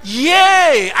 But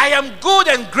yea, I am good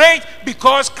and great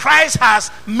because Christ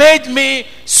has made me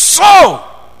so.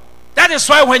 That is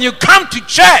why when you come to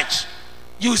church,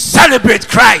 you celebrate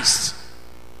Christ.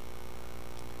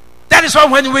 That is why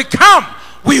when we come,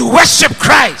 we worship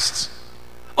Christ.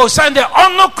 Oh, Sunday,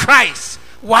 honor Christ.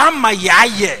 Right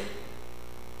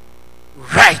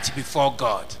before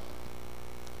God.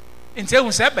 In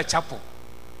chapel,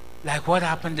 like what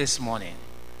happened this morning,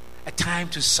 a time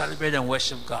to celebrate and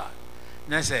worship God.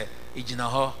 And I say, you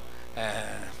know,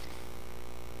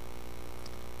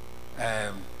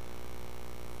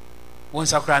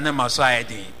 once I cry, I'm also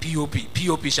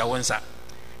POP shall once.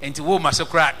 And to woman, so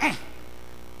cry,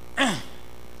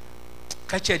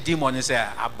 catch a demon and say,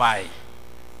 I buy.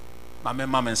 My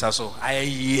mom and so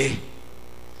I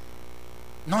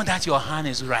know that your hand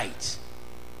is right.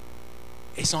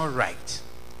 It's not right.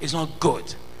 It's not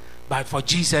good. But for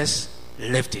Jesus,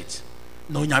 lift it.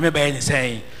 No, nyame be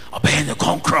saying, obey the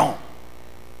concron.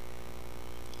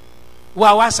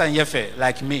 Well, what's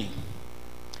like me?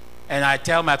 And I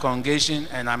tell my congregation,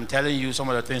 and I'm telling you some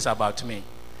of the things about me.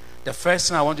 The first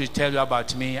thing I want to tell you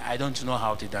about me, I don't know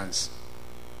how to dance.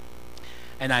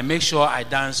 And I make sure I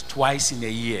dance twice in a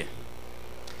year.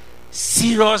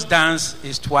 Serious dance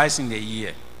is twice in a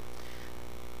year.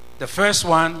 The first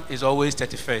one is always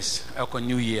 31st,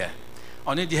 New Year.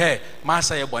 Only the hair,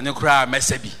 Masa Bonekra,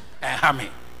 Mesebi, and Hami.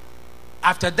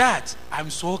 After that, I'm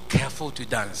so careful to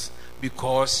dance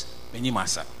because many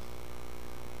Masa.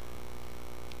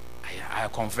 I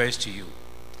confess to you.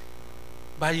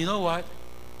 But you know what?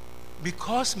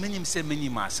 Because many say many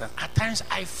Masa, at times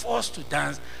I force to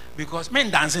dance because men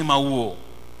dancing my woo.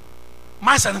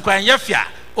 Masa nkwan yefia,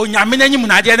 onyame anyim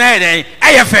na de na eden,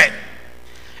 ayefe.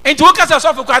 Enti wo kasa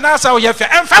so for kwa na sa wo yefia,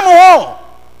 emfa mo ho.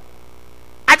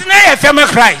 Adena yefia me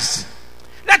Christ.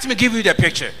 Let me give you the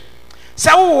picture.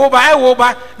 Sa wo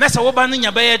ba, na sa wo ba no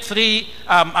nya be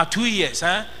 2 years,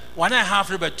 1.5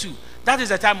 river 2. That is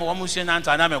the time we want to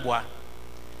anta na meboa.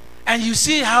 And you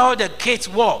see how the kids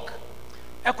walk.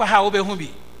 Ekwa ha wo be hu bi.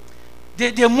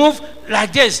 They move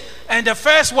like this, and the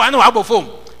first one no abofom.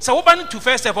 So what to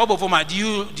first step abofom, do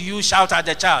you shout at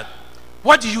the child?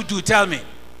 What do you do? Tell me.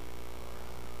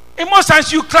 In most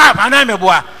times you clap and I'm a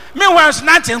boy. Meanwhile,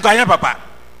 nothing kwanya papa.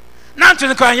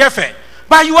 Nothing kwanya fe.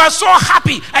 But you are so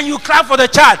happy and you clap for the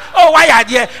child. Oh, why are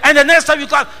you? And the next time you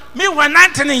clap, meanwhile,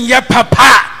 nothing in your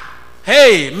papa.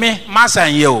 Hey, me, master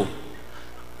and you.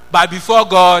 But before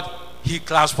God, he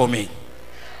claps for me.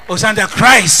 Osanda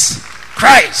Christ.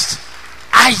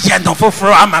 I am not for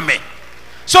amame.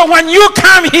 So when you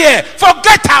come here,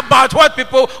 forget about what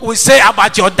people will say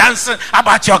about your dancing,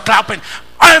 about your clapping.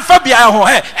 That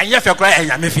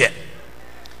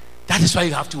is why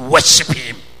you have to worship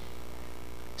him.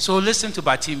 So listen to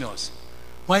Bartimaeus.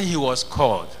 When he was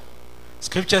called,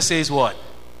 scripture says what?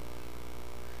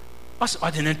 What's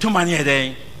ordinary to money a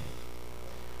day?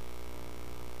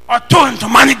 Or turn to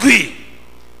money green?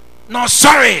 No,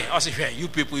 sorry. I say, you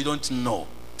people, you don't know.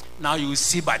 Now you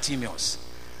see Bartimaeus.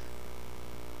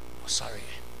 Oh, sorry.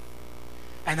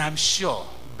 And I'm sure,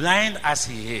 blind as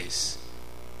he is,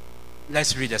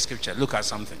 let's read the scripture. Look at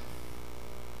something.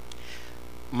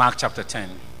 Mark chapter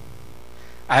 10.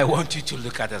 I want you to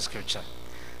look at the scripture.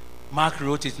 Mark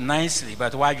wrote it nicely,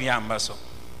 but why do you ambassador?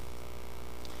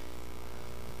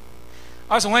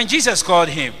 Also, when Jesus called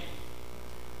him,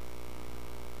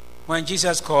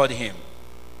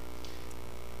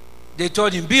 they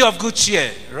told him, "Be of good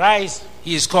cheer, rise,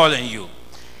 he is calling you."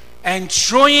 And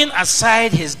throwing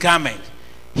aside his garment,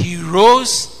 he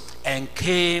rose and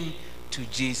came to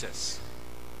Jesus.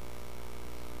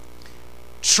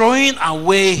 Throwing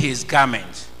away his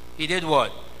garment, he did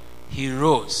what? He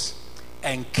rose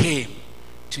and came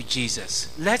to Jesus.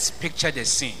 Let's picture the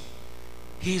scene.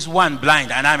 He's one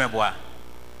blind, and I'm a boy.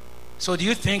 So do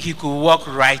you think he could walk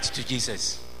right to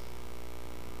Jesus?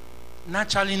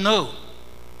 Naturally, no.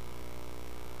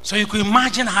 So you could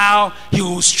imagine how he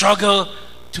would struggle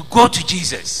to go to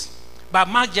Jesus. But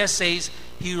Mark just says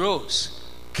he rose,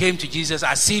 came to Jesus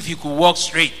as if he could walk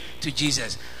straight to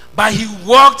Jesus. But he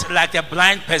walked like a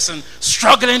blind person,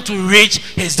 struggling to reach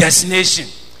his destination.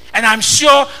 And I'm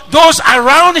sure those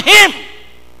around him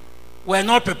were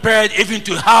not prepared even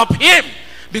to help him,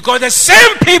 because the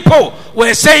same people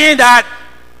were saying that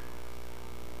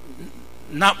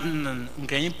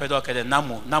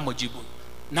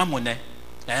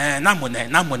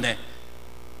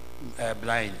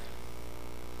blind.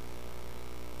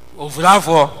 Or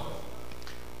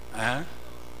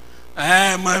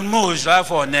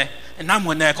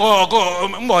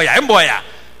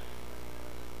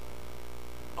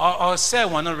say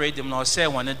one read them, or say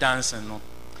one dancing. No.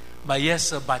 But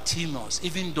yes, Bartimaeus,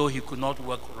 even though he could not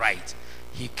walk right,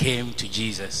 he came to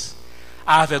Jesus.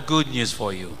 I have a good news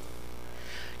for you.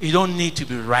 You don't need to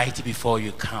be right before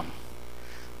you come.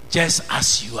 Just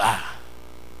as you are,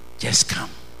 just come.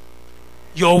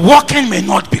 Your walking may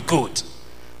not be good.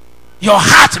 Your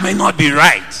heart may not be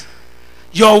right.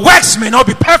 Your works may not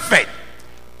be perfect.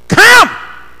 Come.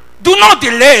 Do not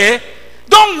delay.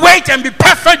 Don't wait and be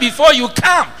perfect before you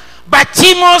come.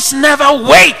 Bartimaeus never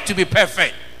wait to be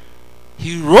perfect.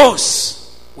 He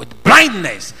rose with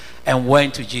blindness and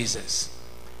went to Jesus.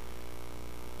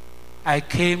 I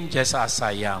came just as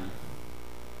I am,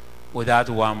 without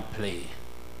one play,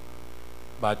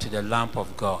 but to the lamp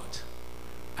of God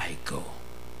I go.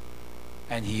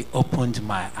 And he opened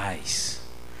my eyes,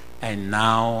 and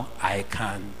now I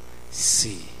can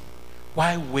see.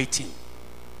 Why waiting?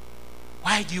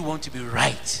 Why do you want to be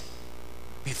right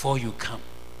before you come?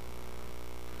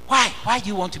 Why do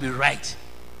you want to be right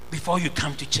before you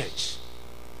come to church?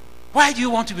 Why do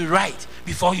you want to be right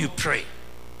before you pray?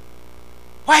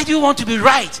 Why do you want to be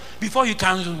right before you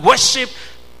can worship,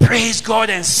 praise God,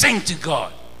 and sing to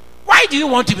God? Why do you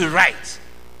want to be right?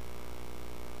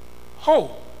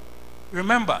 Oh,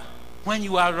 remember, when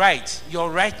you are right,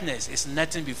 your rightness is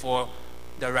nothing before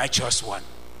the righteous one.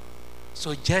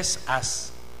 So just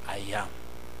as I am,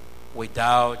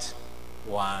 without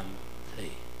one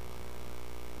play,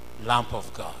 lamp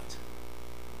of God,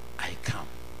 I come.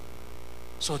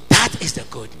 So that is the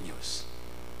good news.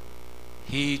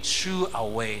 He threw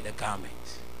away the garment.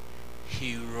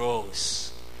 He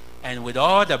rose. And with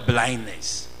all the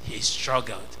blindness, he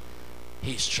struggled.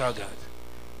 He struggled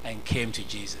and came to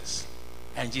Jesus.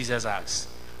 And Jesus asked,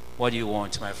 "What do you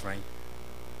want, my friend?"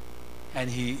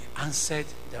 And he answered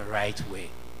the right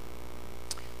way.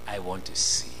 "I want to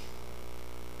see."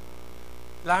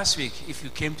 Last week, if you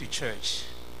came to church,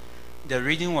 the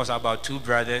reading was about two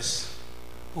brothers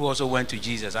who also went to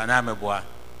Jesus, and I'm a boy.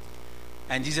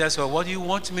 And Jesus said, "What do you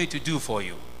want me to do for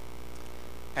you?"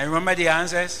 And remember the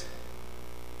answers?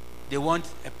 They want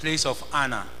a place of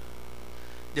honor.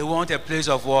 They want a place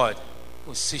of what?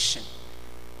 Position.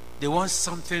 They want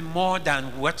something more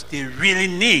than what they really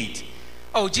need.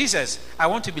 Oh, Jesus, I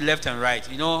want to be left and right.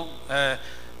 You know,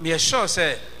 me sure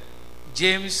said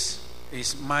James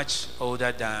is much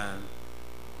older than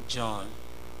John.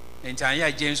 And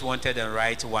James wanted the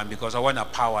right one because I want a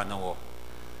power no.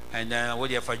 And then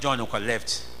what for John who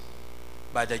left.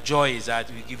 But the joy is that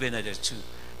we given it as two.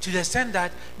 To the extent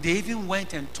that they even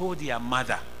went and told their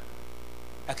mother.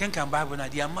 I can't come back when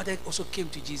their mother also came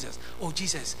to Jesus. "Oh,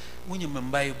 Jesus, when you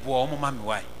remember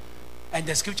why?" And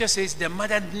the scripture says the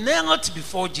mother knelt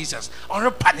before Jesus.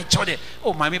 Or panic.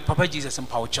 "Oh, mommy, Papa Jesus and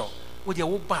Paucho. Would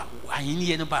you ba? I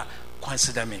need no ba.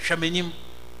 Consider me. Shamenim.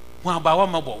 One about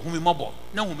one mobile. Whom mobile.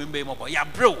 No woman be mobile. Ya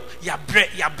bro. Ya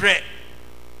bread.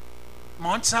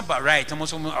 Mount Samba right. I'm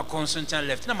also a constant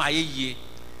left. No, my ye.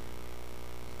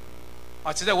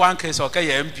 I said one case,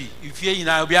 okay, MP. If you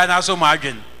know, be an also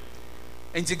margin.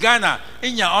 In Ghana,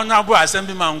 in your honorable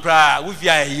assemblyman cry, with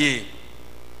your ye.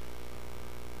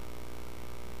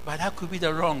 But that could be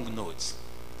the wrong note.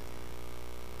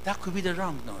 That could be the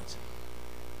wrong note.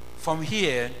 From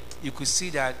here, you could see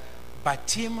that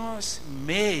Bartimaeus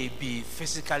may be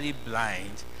physically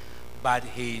blind, but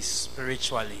he is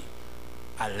spiritually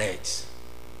alert.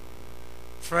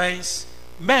 Friends,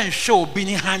 men show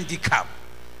bini handicap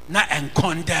na and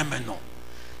condemn no.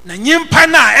 Na nyimpa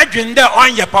na edwin de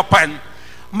onye papan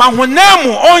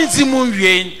mahonemu onzimu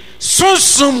wien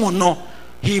sunsumu no,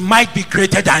 he might be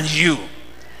greater than you.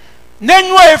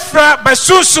 Nenyo efra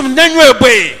basunsum nenyo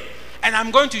ebe. And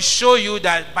I'm going to show you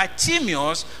that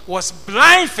Bartimaeus was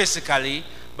blind physically,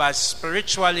 but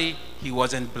spiritually he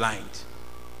wasn't blind.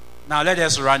 Now let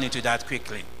us run into that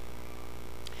quickly.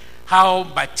 How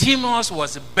Bartimaeus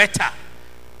was better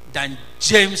than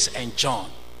James and John.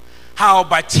 How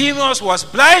Bartimaeus was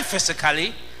blind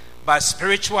physically, but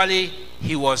spiritually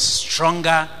he was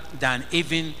stronger than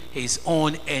even his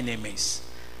own enemies.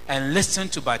 And listen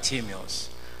to Bartimaeus.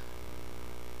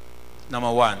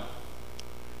 Number one,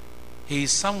 he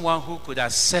is someone who could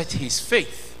assert his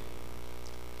faith.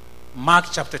 Mark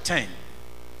chapter 10.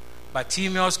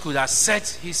 Bartimaeus could assert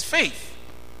his faith.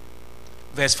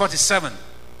 Verse 47.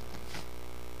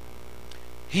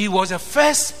 He was the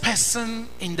first person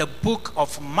in the book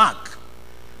of Mark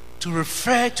to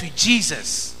refer to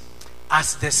Jesus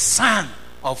as the son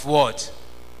of what?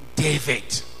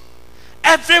 David.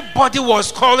 Everybody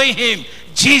was calling him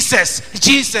Jesus,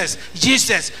 Jesus,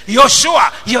 Jesus,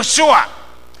 Yeshua, Yeshua.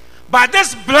 But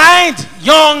this blind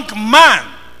young man,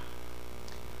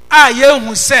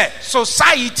 who said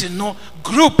society no,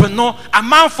 group no, a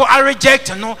man for a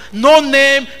reject no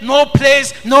name, no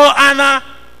place, no honor.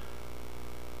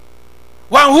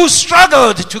 One who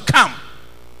struggled to come.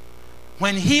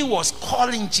 When he was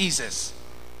calling Jesus,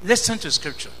 listen to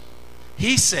scripture.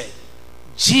 He said,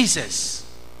 Jesus,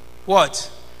 what?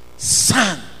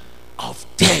 Son of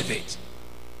David.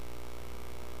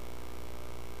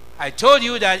 I told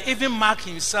you that even Mark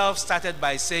himself started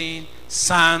by saying,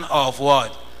 son of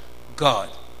what? God.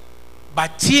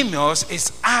 Bartimaeus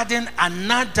is adding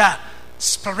another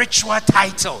spiritual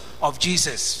title of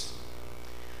Jesus.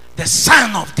 The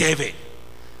son of David.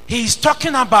 He is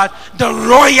talking about the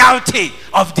royalty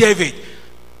of David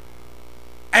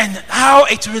and how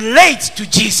it relates to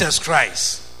Jesus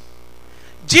Christ.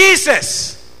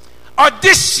 Jesus,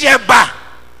 Odisheba,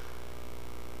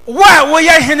 wa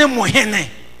ya hene muhene.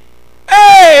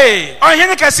 Hey,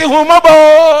 ohene kasi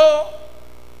humobo.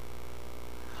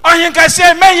 Ohene kasi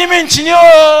meyi minchini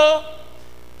o.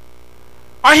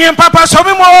 Ohene papa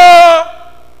sobimo.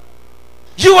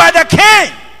 You are the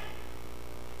king.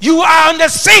 You are on the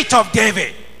seat of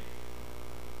David.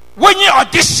 When you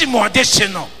audition,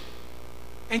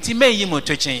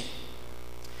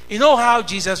 you know how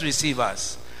Jesus received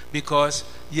us? Because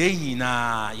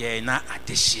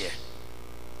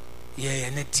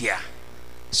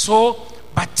so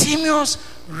Bartimaeus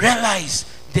realized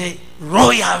the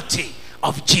royalty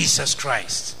of Jesus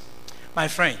Christ. My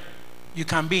friend, you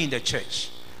can be in the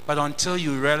church, but until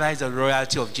you realize the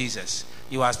royalty of Jesus,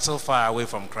 you are still far away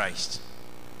from Christ.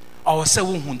 Or say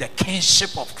the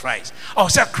kingship of Christ. Or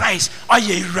say Christ, or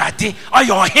ye radi, or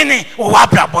your hene, or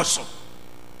wabraboso.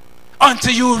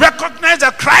 Until you recognize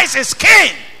that Christ is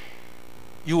king,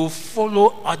 you will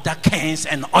follow other kings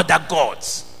and other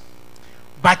gods.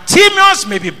 Bartimaeus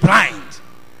may be blind,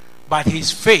 but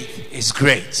his faith is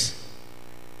great.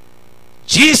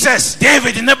 Jesus,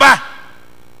 David, never.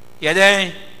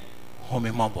 Yede,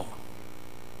 homemobo.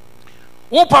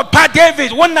 O papa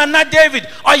David, one nana David,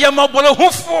 or your mobile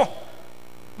hufo.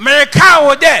 America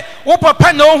wo there, o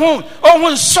papa no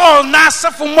hun Saul na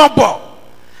safu mobo.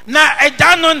 Na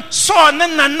edanon Saul na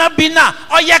nana bina,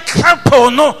 or your crappo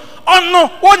no, oh no,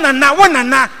 one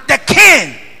nana, the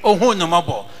king, oh hun no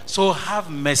mobo. So have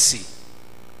mercy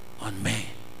on me.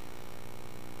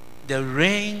 The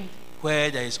reign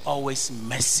where there is always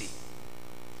mercy.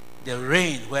 The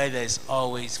reign where there is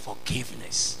always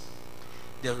forgiveness.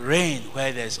 The reign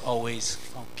where there is always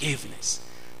forgiveness,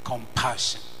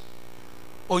 compassion.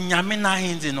 There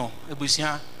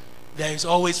is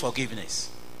always forgiveness.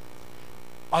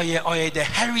 The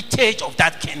heritage of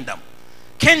that kingdom.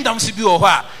 Kingdoms be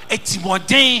over.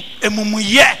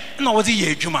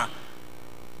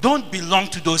 Don't belong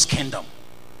to those kingdoms.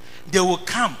 They will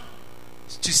come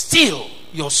to steal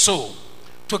your soul,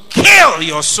 to kill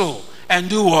your soul, and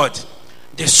do what?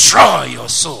 Destroy your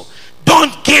soul.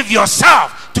 Don't give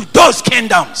yourself to those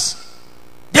kingdoms.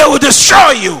 They will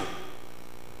destroy you.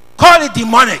 Call it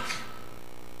demonic.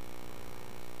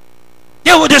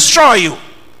 They will destroy you.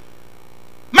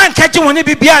 Man catch you when he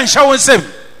be behind show him.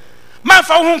 Man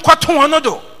for whom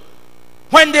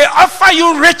when they offer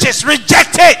you riches,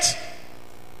 reject it.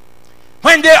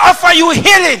 When they offer you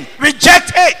healing,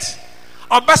 reject it.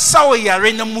 obasa wo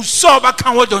yare na muso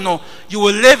obaka wo do no, you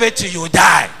will live it till you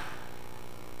die.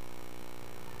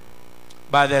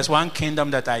 But there's one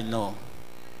kingdom that I know.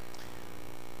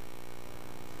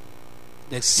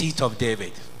 The seat of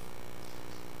David.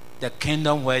 The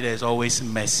kingdom where there's always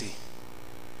mercy.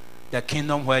 The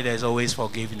kingdom where there's always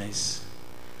forgiveness.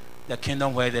 The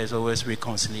kingdom where there's always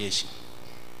reconciliation.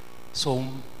 So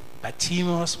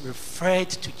Bartimaeus referred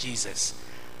to Jesus.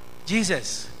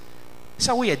 Jesus,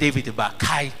 so we are David ba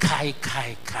kai.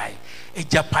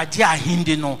 Ejapade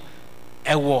ahinde no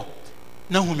ewo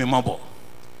na humi mabo.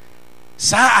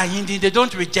 Sa ahinde, they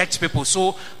don't reject people,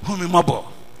 so humi mabo.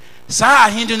 Sa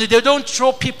ahinde, they don't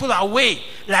throw people away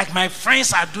like my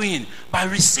friends are doing, but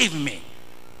receive me.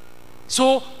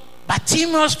 So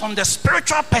Bartimaeus, from the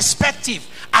spiritual perspective,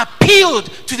 appealed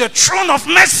to the throne of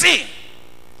mercy.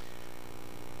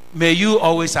 May you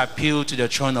always appeal to the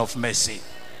throne of mercy,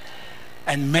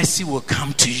 and mercy will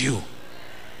come to you.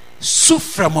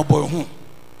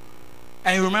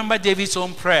 And remember David's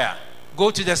own prayer. Go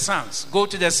to the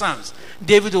Psalms.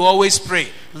 David will always pray,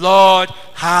 Lord,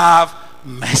 have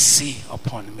mercy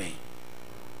upon me.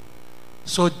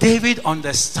 So David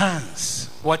understands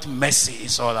what mercy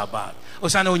is all about.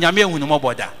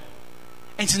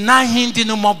 And na hindi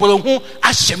no mabolohu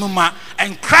ashemuma,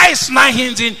 and Christ na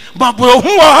hindi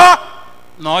mabolohu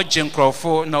no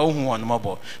jinkrofo no hu on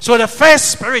mabo. So the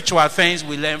first spiritual things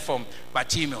we learn from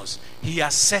Bartimaeus, he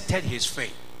asserted his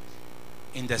faith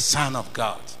in the Son of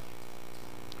God.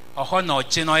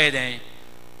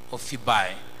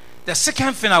 The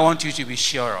second thing I want you to be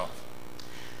sure of,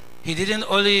 he didn't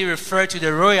only refer to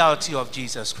the royalty of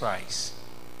Jesus Christ,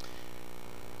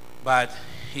 but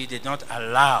he did not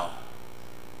allow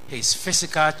his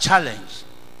physical challenge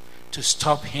to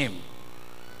stop him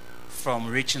from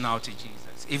reaching out to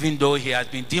Jesus. Even though he had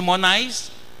been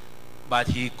demonized, but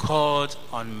he called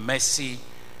on mercy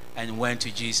and went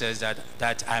to Jesus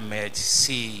that I might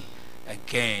see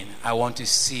again. I want to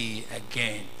see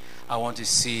again. I want to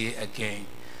see again.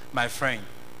 My friend,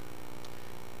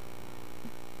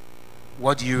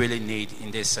 what do you really need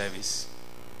in this service?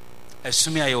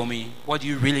 Assuming Ayomi, what do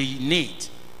you really need?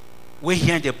 We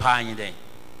hear the power in there.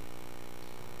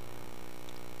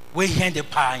 We hear the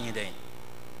power in there.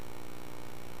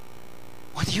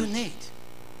 What do you need?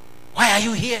 Why are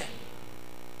you here?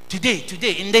 Today,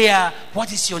 in there,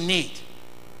 what is your need?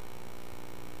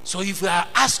 So if you are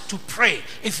asked to pray,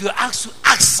 if you are asked to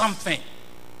ask something,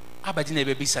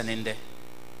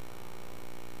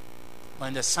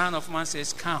 when the Son of Man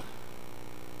says, come,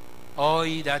 all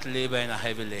ye that labor and are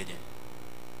heavy laden,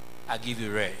 I give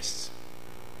you rest.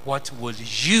 What will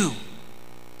you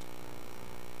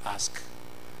ask?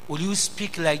 Will you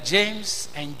speak like James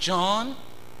and John?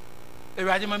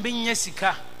 Yeah,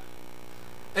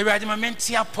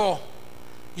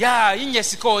 in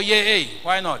Jessica, yeah,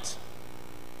 why not?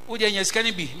 Would you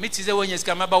can be? Meet is the one you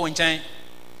come about one time.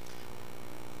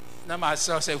 Now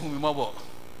myself say whom mobile.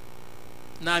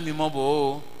 Now me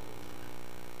mobile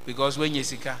because when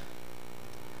Jessica,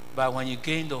 but when you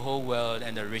gain the whole world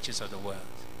and the riches of the world,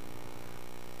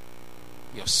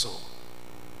 your soul.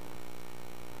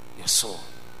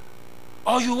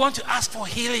 Or you want to ask for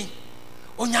healing.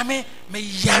 Onyame me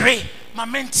yare ma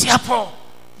mentiapo.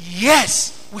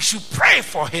 Yes, we should pray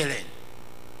for healing.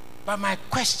 But my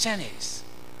question is,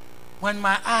 when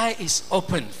my eye is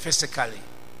open physically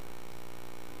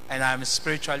and I'm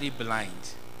spiritually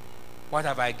blind, what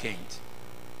have I gained?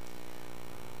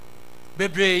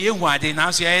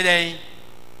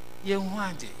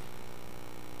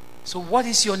 So what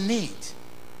is your need?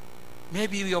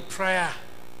 Maybe your prayer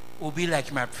will be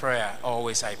like my prayer.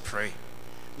 Always I pray,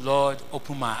 Lord,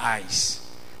 open my eyes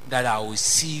that I will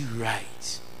see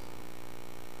right.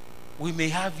 We may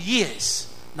have years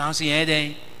now.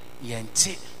 Say,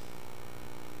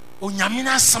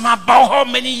 how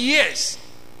many years?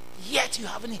 Yet you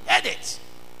haven't heard it.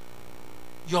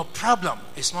 Your problem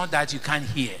is not that you can't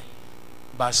hear,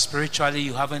 but spiritually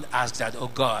you haven't asked that, oh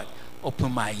God,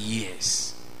 open my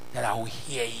ears that I will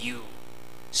hear you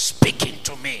speaking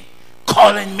to me,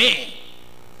 calling me.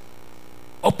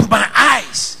 Open my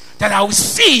eyes that I will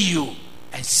see you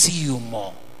and see you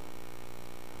more.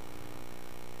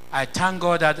 I thank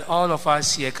God that all of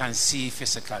us here can see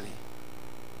physically.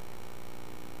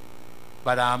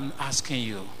 But I'm asking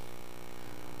you,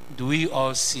 do we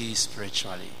all see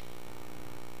spiritually?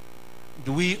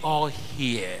 Do we all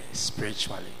hear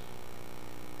spiritually?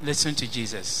 Listen to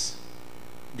Jesus.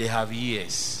 They have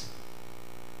ears,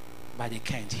 but they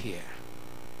can't hear.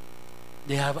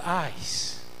 They have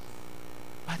eyes,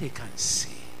 but they can't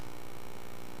see.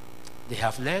 They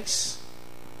have legs,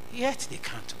 yet they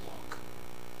can't walk.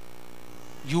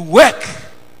 You work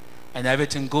and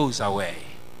everything goes away.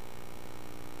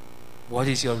 What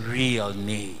is your real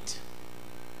need?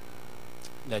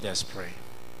 Let us pray.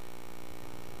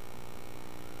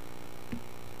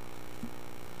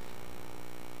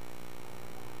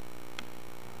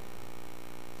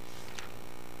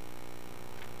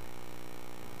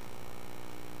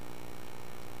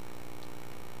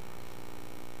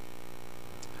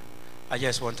 I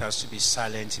just want us to be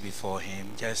silent before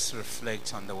Him. Just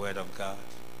reflect on the Word of God.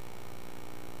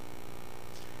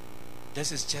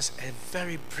 This is just a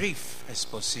very brief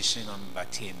exposition on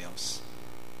Bartimaeus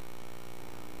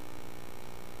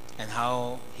and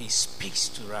how he speaks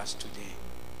to us today.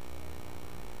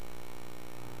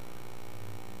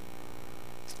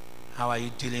 How are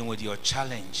you dealing with your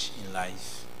challenge in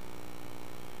life?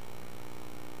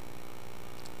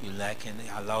 You like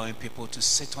allowing people to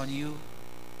sit on you,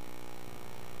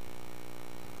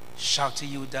 shouting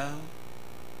you down?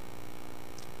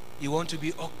 You want to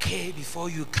be okay before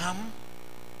you come?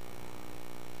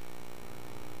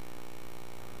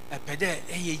 Epede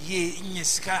ye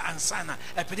nyeska ansana,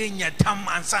 epede nya tam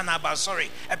ansana ba sorry,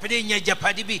 epede nya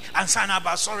japadi bi ansana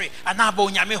ba sorry, anabo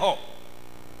nyame ho.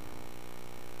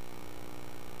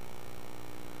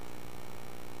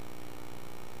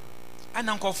 And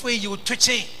Uncle Fue, you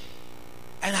twitching,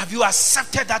 and have you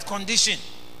accepted that condition?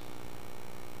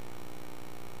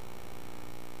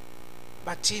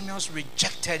 Bartimaeus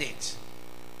rejected it,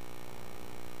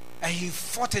 and he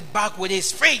fought it back with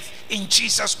his faith in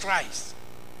Jesus Christ.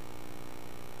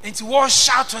 And he was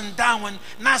shouting down when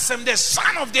Nassim, the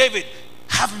son of David,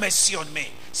 have mercy on me.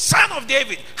 Son of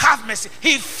David, have mercy.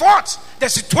 He fought the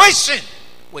situation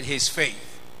with his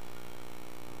faith.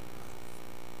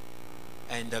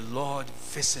 And the Lord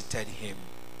visited him.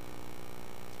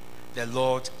 The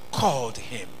Lord called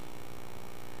him.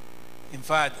 In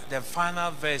fact, the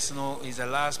final verse, is the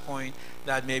last point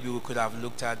that maybe we could have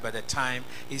looked at by the time.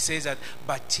 He says that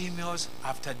Bartimaeus,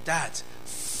 after that,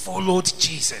 followed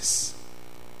Jesus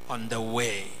on the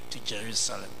way to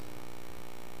Jerusalem.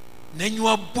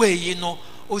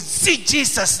 See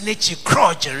Jesus nature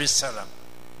cross Jerusalem.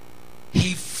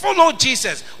 He followed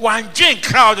Jesus. One drink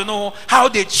crowd know how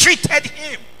they treated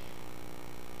him.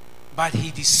 But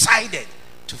he decided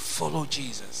to follow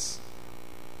Jesus,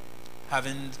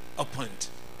 having opened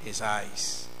his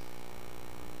eyes.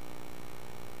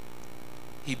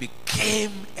 He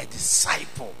became a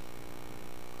disciple.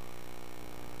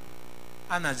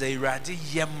 And as a radi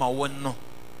yema,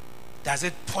 does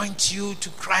it point you to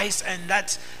Christ and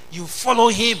that you follow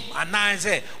him? And now I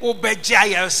say, Obeji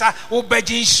ayelsa,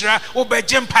 Obeji inshra,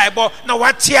 Obeji mpaibo, no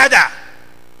what tiada.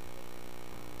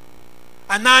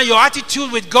 And now your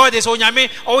attitude with God is onyame,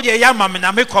 oh the yama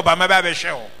na me koba mababe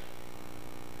sheho.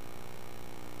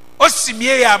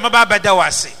 Osimie ya mababe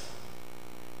dawasi.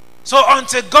 So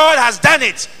until God has done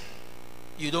it,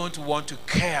 you don't want to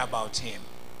care about him.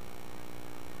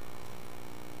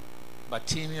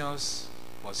 Bartimaeus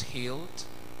was healed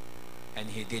and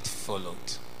he did follow.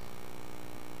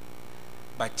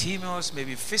 Bartimaeus may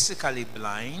be physically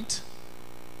blind,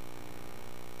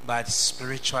 but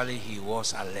spiritually he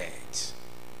was alert.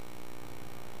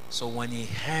 So when he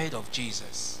heard of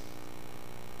Jesus,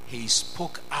 he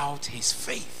spoke out his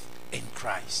faith in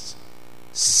Christ.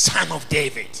 Son of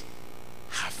David,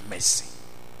 have mercy.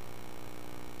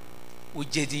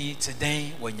 Ujedi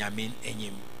today when yamin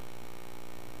enyim.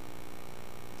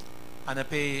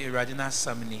 Anape Radina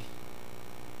Samni.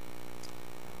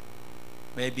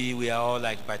 Maybe we are all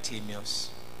like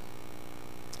Bartimaeus,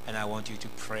 and I want you to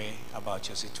pray about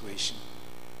your situation.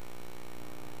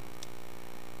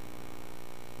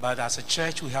 But as a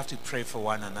church, we have to pray for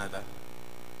one another.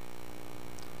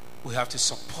 We have to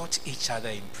support each other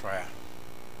in prayer.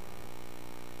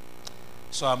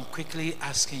 So I'm quickly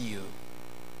asking you,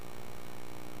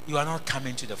 you are not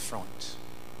coming to the front.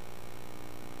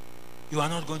 You are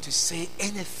not going to say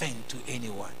anything to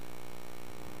anyone.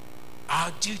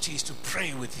 Our duty is to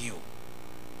pray with you.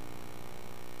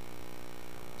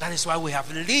 That is why we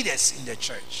have leaders in the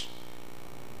church.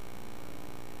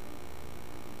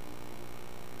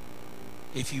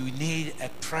 If you need a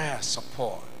prayer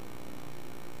support,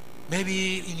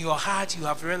 maybe in your heart you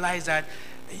have realized that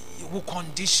who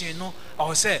condition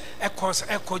or say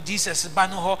echo Jesus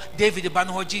banoho David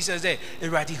banoho Jesus there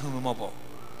already humble.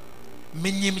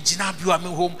 Minim jinabua me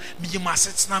home, minim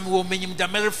assetna me home, minim da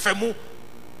mere femu,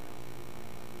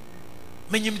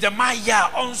 minim da maya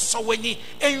onso weni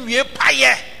enwie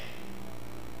paye.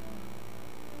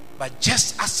 But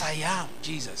just as I am,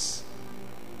 Jesus,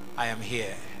 I am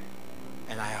here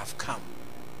and I have come.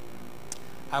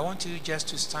 I want you just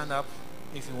to stand up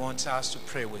if you want us to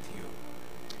pray with you.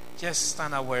 Just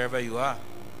stand up wherever you are.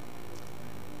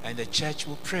 And the church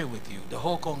will pray with you. The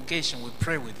whole congregation will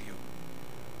pray with you.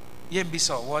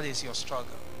 Yembiso, what is your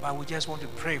struggle? But we just want to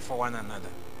pray for one another.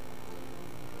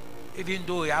 Even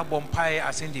though you are bumpy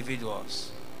as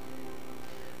individuals.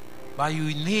 But you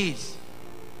need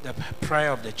the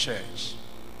prayer of the church.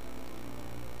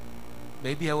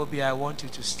 Maybe I want you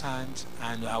to stand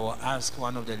and I will ask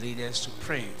one of the leaders to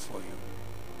pray for you.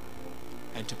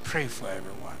 And to pray for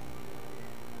everyone.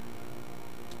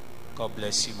 God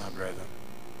bless you, my brother.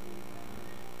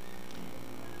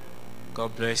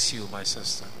 God bless you, my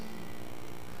sister.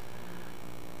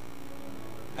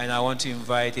 And I want to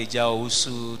invite Ejao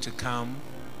Usu to come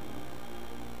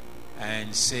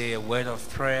and say a word of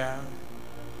prayer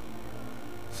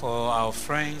for our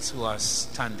friends who are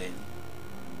standing.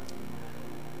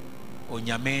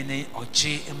 Onyamene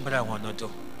oje imbra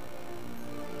wanodo.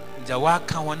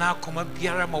 Jawaka wana koma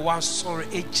biara ma wa sore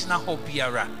ejina ho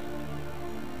biara.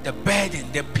 The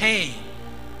burden, the pain,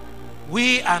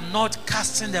 we are not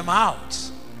casting them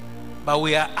out, but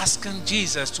we are asking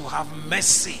Jesus to have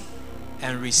mercy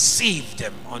and receive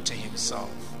them unto himself.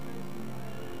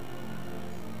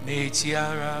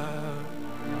 Metiara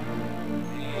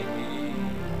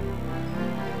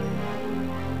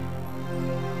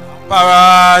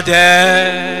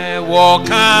Parade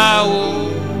Wakao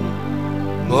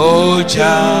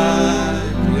Mojadwe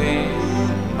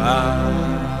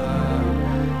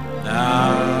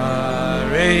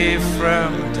Nare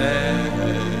from the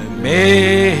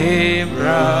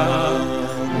Mehra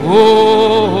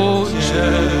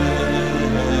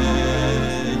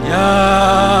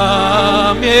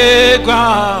Nyame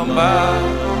Gwamba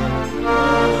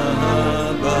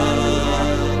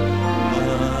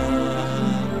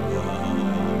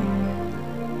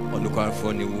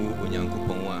Onukwafo ni wu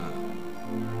Onyankopon a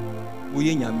wo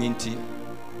ye Nyame nti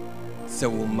se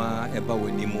wo ma eba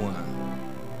wanimu a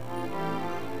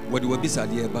wode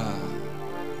wabisade eba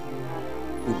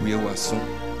obue waso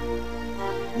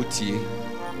wotie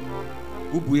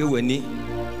wobue wani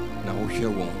na wohwe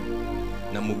won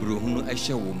na mobrohunu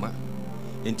ehye wo ma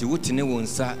enti wotene won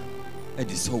sa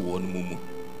edi so won mumu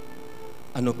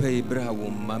anopa ibra wo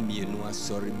ma mienu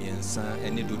asori miensa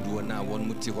ene dodo na won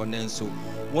muti ho nenso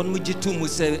won mugitu mu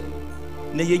se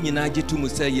na ye nyina agitu mu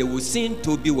se ye wo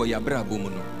sinto bi wo yabra bomu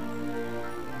no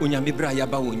Onyame bra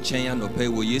yaba wo nchen anopa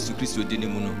wo Yesu Kristo dini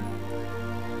mu no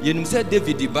yenum se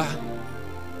David ba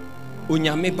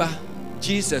Onyame ba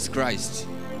Jesus Christ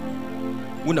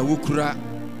wona wokura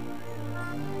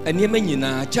eniema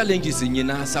nyina challenges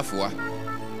nyina safoa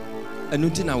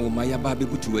enuti na wo maya ba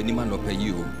bebutu ani manopa yi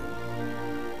ho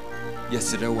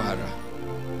yesrewo ara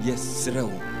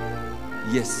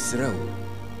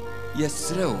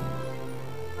yesrewo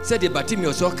se de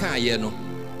Bartimaeus oka ye no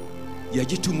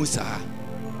yagitu musa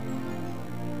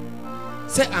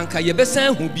se anka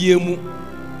yebesan hu biemu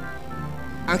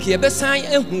anka yebesan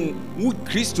ehu wu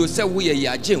Kristo se wo ye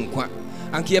yage nkwa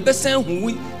anka yebesan hu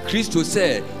wu Kristo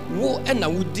se wo na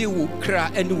wudi wo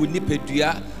kra ene wo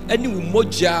nipadua ene wo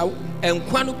mogya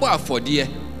enkwa no bo afode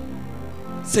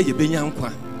se yebenya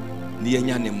nkwa ni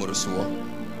yenya ne moroso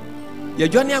ye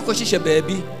dwane akohihye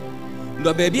baabi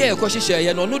ndo baabi ye kohihye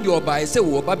ye no no de obae se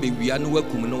wo ba bewia no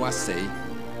wakum no wasei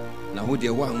na ho de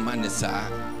wa ma ne saa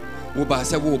wo ba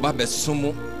se wo ba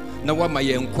besomo na wa ma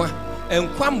ye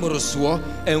enkwa moroso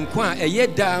enkwa eye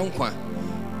da nkwa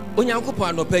Onyankopon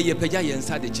anopa ye pagya ye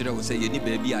nsa de kire wo se ye ni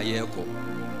baabi a ye kɔ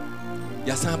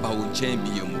yasan ba wo nkyɛn bi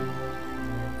ye mu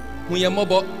hu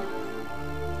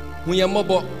ye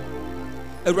mɔbɔ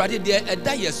Awurade de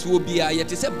ɛda yesuo bia ye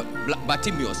te se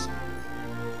Bartimaeus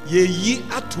ye yi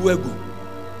ato agu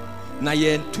na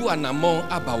ye ntu anamon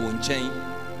aba wo nkyɛn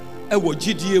ɛwɔ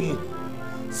gidie mu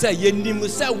sɛ ye nim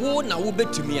sɛ wo na wo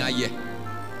betumi ayɛ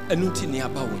ɛnu ti ne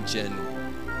aba wo nkyɛn no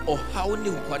ɔhaw ne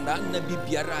nkwana na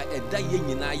bibiara ɛda ye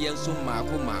nyina ye nso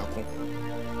maako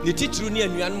ne tituru ne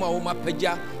anuanom a wo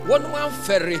mapagya wɔn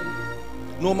amfɛre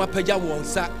na wo mapagya wɔn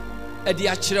sa ɛde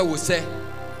akyerɛ wo sɛ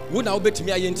wo na wo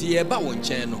betumi ayɛ nti ye ba wo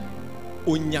nkyɛn no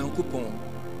Onyankopon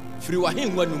firi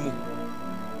wahengwa no mu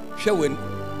hwɛ wɔn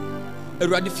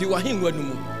Awurade firi wahengwa no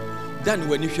mu dan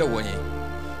wani hwɛ wɔn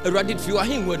Awurade firi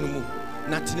wahengwa no mu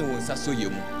na tene wɔn sa so ye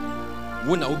mu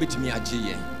wo na wo betumi agye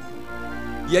yɛn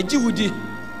yɛgye wudi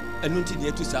ɛnu nti ne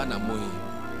etu saa na moyi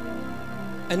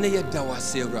ɛne yɛda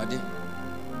wase Awurade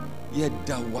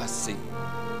yɛda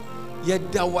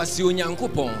wase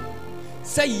Onyankopon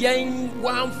sɛ yɛn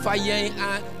wamfa yɛn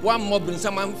wammɔbren sɛ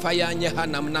mamfa yɛn anyɛ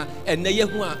hanam na ɛnɛ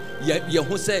yɛhu a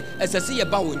yɛho sɛ ɛsɛ sɛ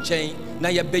yɛba wo nkyɛn na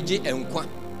yɛbɛgye ɛnkwa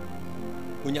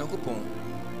Onyankopon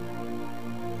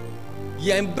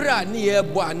yɛn bra ne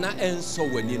yɛbɔ a na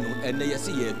ɛnsɔ w'ani no ɛnɛ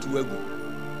yɛsɛ yɛtu agu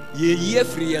yɛyi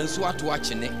afiri yɛn so ato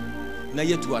akyene na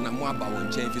yetu anamo aba wo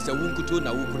nkyɛn fi sɛ wo nkuto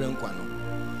na wo kura nkwa no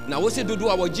na wo se dodo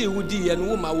a wɔgye wo di ye no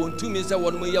wo ma won tumi sɛ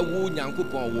wɔn mo yɛ wo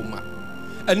Nyankopɔn wo ma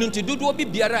ɛno nti dodo bi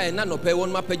biara a ɛna nɔpɛ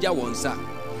wɔn ma pagya wɔn sa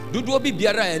dodo bi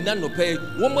biara a ɛna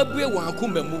nɔpɛ wɔn ma bue wɔn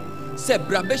akoma mu sɛ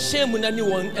bra bɛhyɛn mu na ne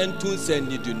wɔn ɛnto nsɛn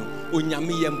ni di no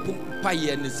onyame yɛ mpa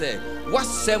yɛ ne sɛ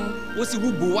wasɛm wo si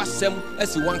wubu wasɛm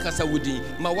asi wankasa wodin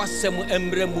ma wasɛm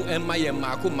ɛmrɛ mu ɛma yɛ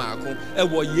maako maako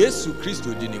ɛwɔ Yesu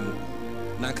Kristo di ne mu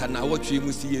na nka na wɔtwe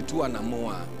mu si yetu anamo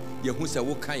a yehu sɛ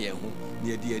wo ka yɛn ho na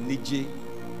yɛde anigye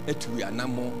atu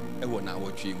anamo ɛwɔ na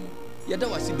wɔtwe mu yɛda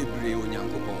wase bebree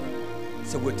Onyankopɔn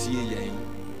sɛ wɔtie yɛn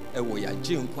ɛwɔ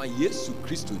yɛagye nkwa Yesu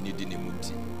Kristo ni di ne mu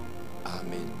nti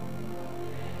amen.